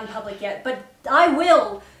worn it out in public yet, but I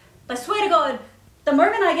will. I swear to God, the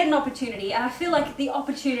moment I get an opportunity, and I feel like the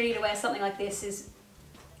opportunity to wear something like this is,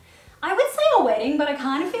 I would say a wedding, but I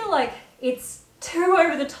kind of feel like it's too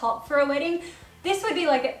over the top for a wedding. This would be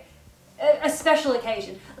like a special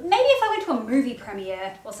occasion. Maybe if I went to a movie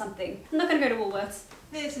premiere or something. I'm not gonna go to Woolworths.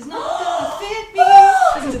 This is not gonna fit me.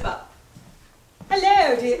 Doesn't zip up.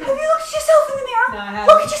 Hello, dear. Have you looked at yourself in the mirror? No, I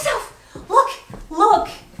haven't. Look at yourself. Look.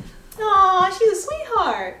 Aw, she's a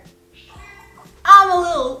sweetheart. I'm a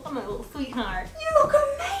little sweetheart. You look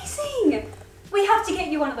amazing. We have to get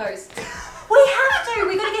you one of those. We have to.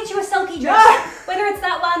 We gotta get you a Selkie dress. Whether it's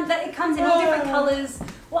that one that it comes in all different colours.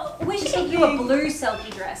 Well, we should get you a blue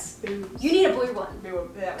Selkie dress. Booze. You need a blue one.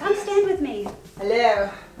 Come stand with me. Hello.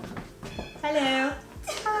 Hello.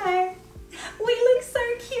 Hi. We look so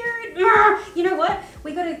cute. You know what?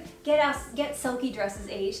 We gotta get Selkie dresses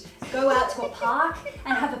each, go out to a park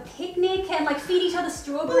and have a picnic and like feed each other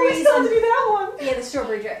strawberries. Oh, we still have to do that one. Yeah, the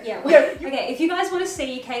strawberry dress. Yeah. Yeah. Okay, if you guys want to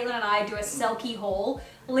see Caitlin and I do a Selkie haul,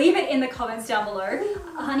 leave it in the comments down below.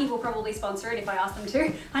 Honey will probably sponsor it if I ask them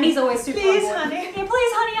to. Honey's always super Please, on board. honey. Yeah,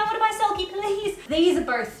 please, honey, I want to buy Selkie, please. These are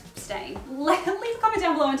both staying. Leave a comment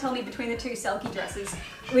down below and tell me between the two Selkie dresses,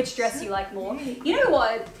 which dress you like more. You know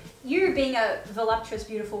what? You being a voluptuous,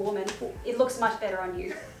 beautiful woman, it looks much better on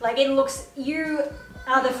you. Like you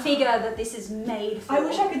are the figure that this is made for. I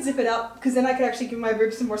wish I could zip it up because then I could actually give my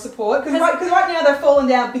boobs some more support. Because right now they're falling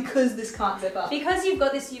down because this can't zip up. Because you've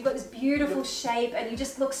got this beautiful shape and you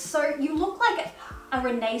just look you look like a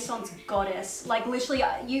Renaissance goddess. Like literally,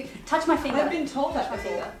 you touch my finger. I've been told that Touch my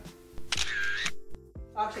before. finger.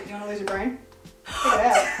 Actually, do you want to lose your brain? Check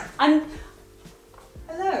it out.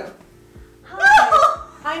 Hello. Hi.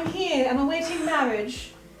 I'm here. I'm awaiting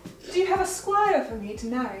marriage. Do you have a squire for me to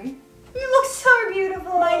marry? You look so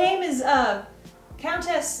beautiful. My name is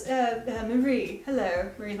Countess Marie.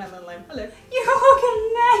 Hello. Marie's my middle name. Hello. You look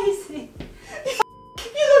amazing.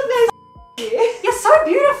 You look nice. You're so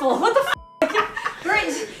beautiful. What the f?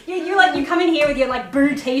 You come in here with your like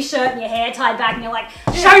boo t-shirt and your hair tied back and you're like,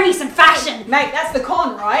 show me some fashion. Mate, that's the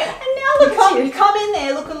con, right? And now look at you. You come in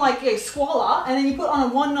there looking like a squalor and then you put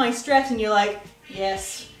on a one nice dress and you're like,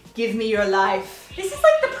 yes, give me your life. This is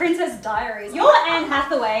like the Princess Diaries. You're Anne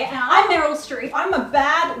Hathaway and I'm Meryl Streep. I'm a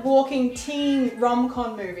bad walking teen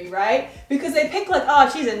rom-com movie, right? Because they pick like, oh,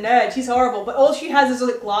 she's a nerd, she's horrible, but all she has is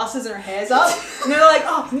like glasses and her hair's up. And they're like,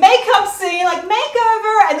 oh, makeup scene, like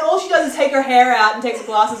makeover, and all she does is take her hair out and takes the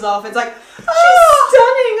glasses off. It's like, she's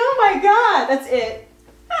stunning, oh my god, that's it.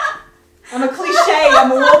 I'm a cliche,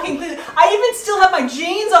 I'm a walking cliche. I even still have my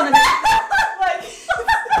jeans on and like,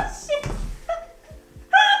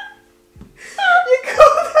 you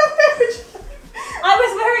call that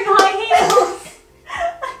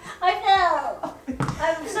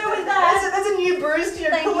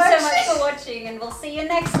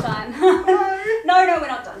next time. No, we're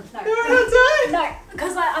not done. No, we're not done. No,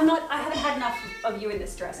 because I haven't had enough of you in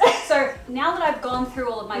this dress. So now that I've gone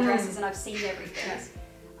through all of my dresses and I've seen everything,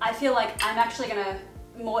 I feel like I'm actually gonna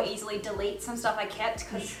more easily delete some stuff I kept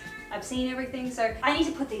because I've seen everything. So I need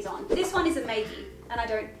to put these on. This one is a Maggie, and I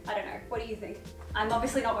don't know. What do you think? I'm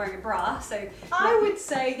obviously not wearing a bra, so I would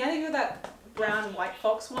say now that you have that brown white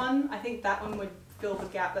fox one, I think that one would fill the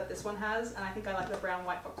gap that this one has, and I think I like the brown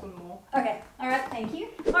white fox one more. Okay, all right, thank you.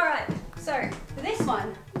 All right, so for this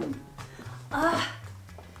one,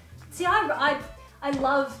 see, I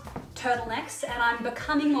love turtlenecks, and I'm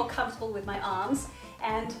becoming more comfortable with my arms.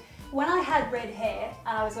 And when I had red hair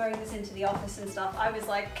and I was wearing this into the office and stuff, I was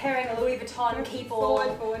like carrying a Louis Vuitton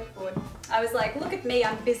keyboard. Forward. I was like, look at me,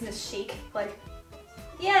 I'm business chic. Like,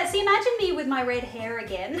 yeah, see, imagine me with my red hair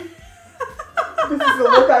again. This is the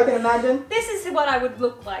look I can imagine. This is what I would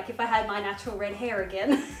look like if I had my natural red hair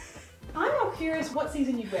again. I'm more curious what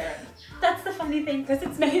season you'd wear it. That's the funny thing, because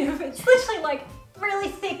it's literally like really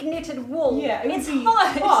thick knitted wool. Yeah, it's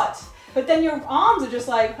hot. But then your arms are just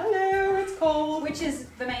like, hello, it's cold. Which is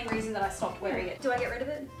the main reason that I stopped wearing it. Do I get rid of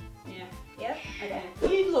it? Yeah. Yeah? Okay.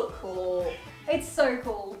 You look cool. It's so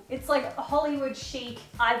cool. It's like Hollywood chic.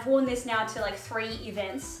 I've worn this now to like 3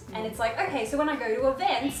 events, and it's like, okay, so when I go to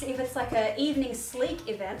events, if it's like an evening sleek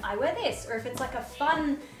event, I wear this. Or if it's like a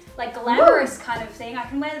fun, like glamorous kind of thing, I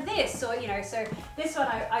can wear this. Or, you know, so this one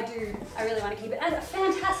I really want to keep it. And a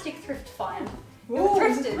fantastic thrift find. Ooh,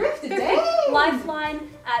 thrifted, dang. Lifeline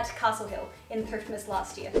at Castle Hill in THRIFTMAS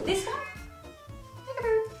last year. This one?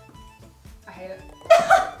 I hate it.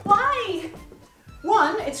 Why?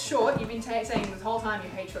 One, it's short. You've been saying this whole time you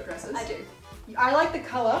hate short dresses. I do. I like the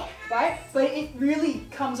colour, right? But it really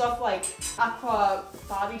comes off like aqua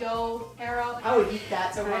Barbie doll era. I would eat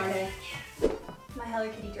that so hard. Okay. My Hello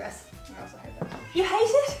Kitty dress. I also hate that. You hate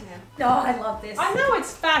it? Yeah. No, I love this. I know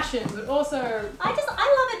it's fashion, but also I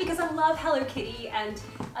love it because I love Hello Kitty and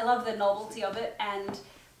I love the novelty of it. And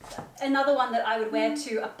another one that I would wear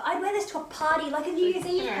to, I'd wear this to a party, like a New Year's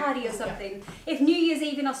Eve party or something. If New Year's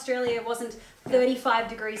Eve in Australia wasn't 35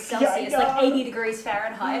 degrees Celsius, like 80 degrees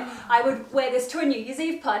Fahrenheit, I would wear this to a New Year's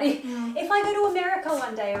Eve party. If I go to America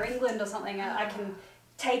one day or England or something, I can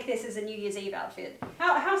take this as a New Year's Eve outfit.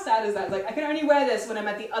 how sad is that? Like, I can only wear this when I'm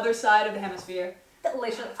at the other side of the hemisphere.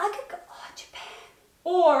 Literally, I could go, Japan.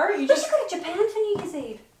 Or you We just should go to Japan for New Year's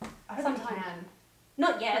Eve. I don't think you can.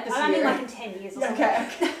 Not yet, This I mean year. like in 10 years or something.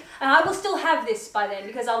 Okay. And I will still have this by then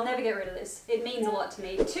because I'll never get rid of this. It means a lot to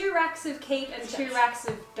me. 2 racks of keep and 2 racks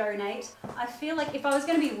of donate. I feel like if I was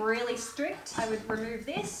going to be really strict, I would remove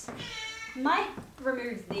this. Might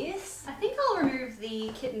remove this. I think I'll remove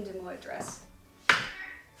the Kitten Demoy dress.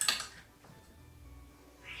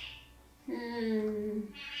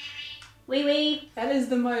 Wee wee. That is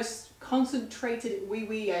the most concentrated wee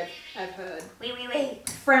wee I've heard. Wee wee wee.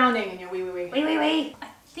 Frowning in your wee wee wee. Wee wee wee. I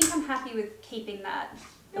think I'm happy with keeping that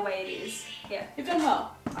the way it is. Yeah. You've done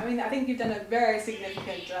well. I mean, I think you've done a very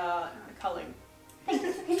significant culling. Thank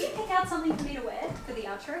you. Can you pick out something for me to wear for the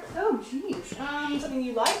outro? Oh, jeez. Something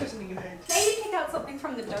you like or something you hate? Maybe pick out something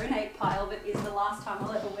from the donate pile that is the last time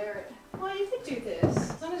I'll ever wear it. Well, you could do this.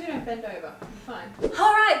 As long as you don't bend over, you're fine.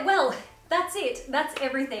 Alright, well, that's it. That's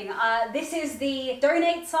everything. This is the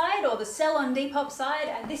donate side or the sell on Depop side,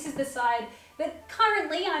 and this is the side that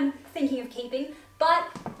currently I'm thinking of keeping.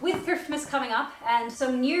 But with THRIFTMAS coming up and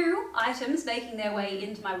some new items making their way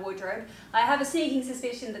into my wardrobe, I have a sneaking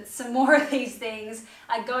suspicion that some more of these things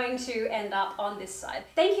are going to end up on this side.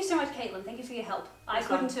 Thank you so much, Caitlin. Thank you for your help. I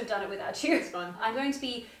couldn't have done it without you. It's fun. I'm going to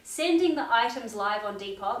be sending the items live on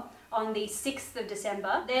Depop on the 6th of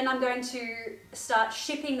December. Then I'm going to start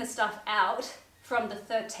shipping the stuff out from the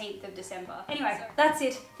 13th of December. Anyway, that's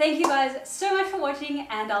it. Thank you guys so much for watching,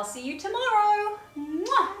 and I'll see you tomorrow.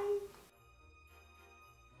 Mwah!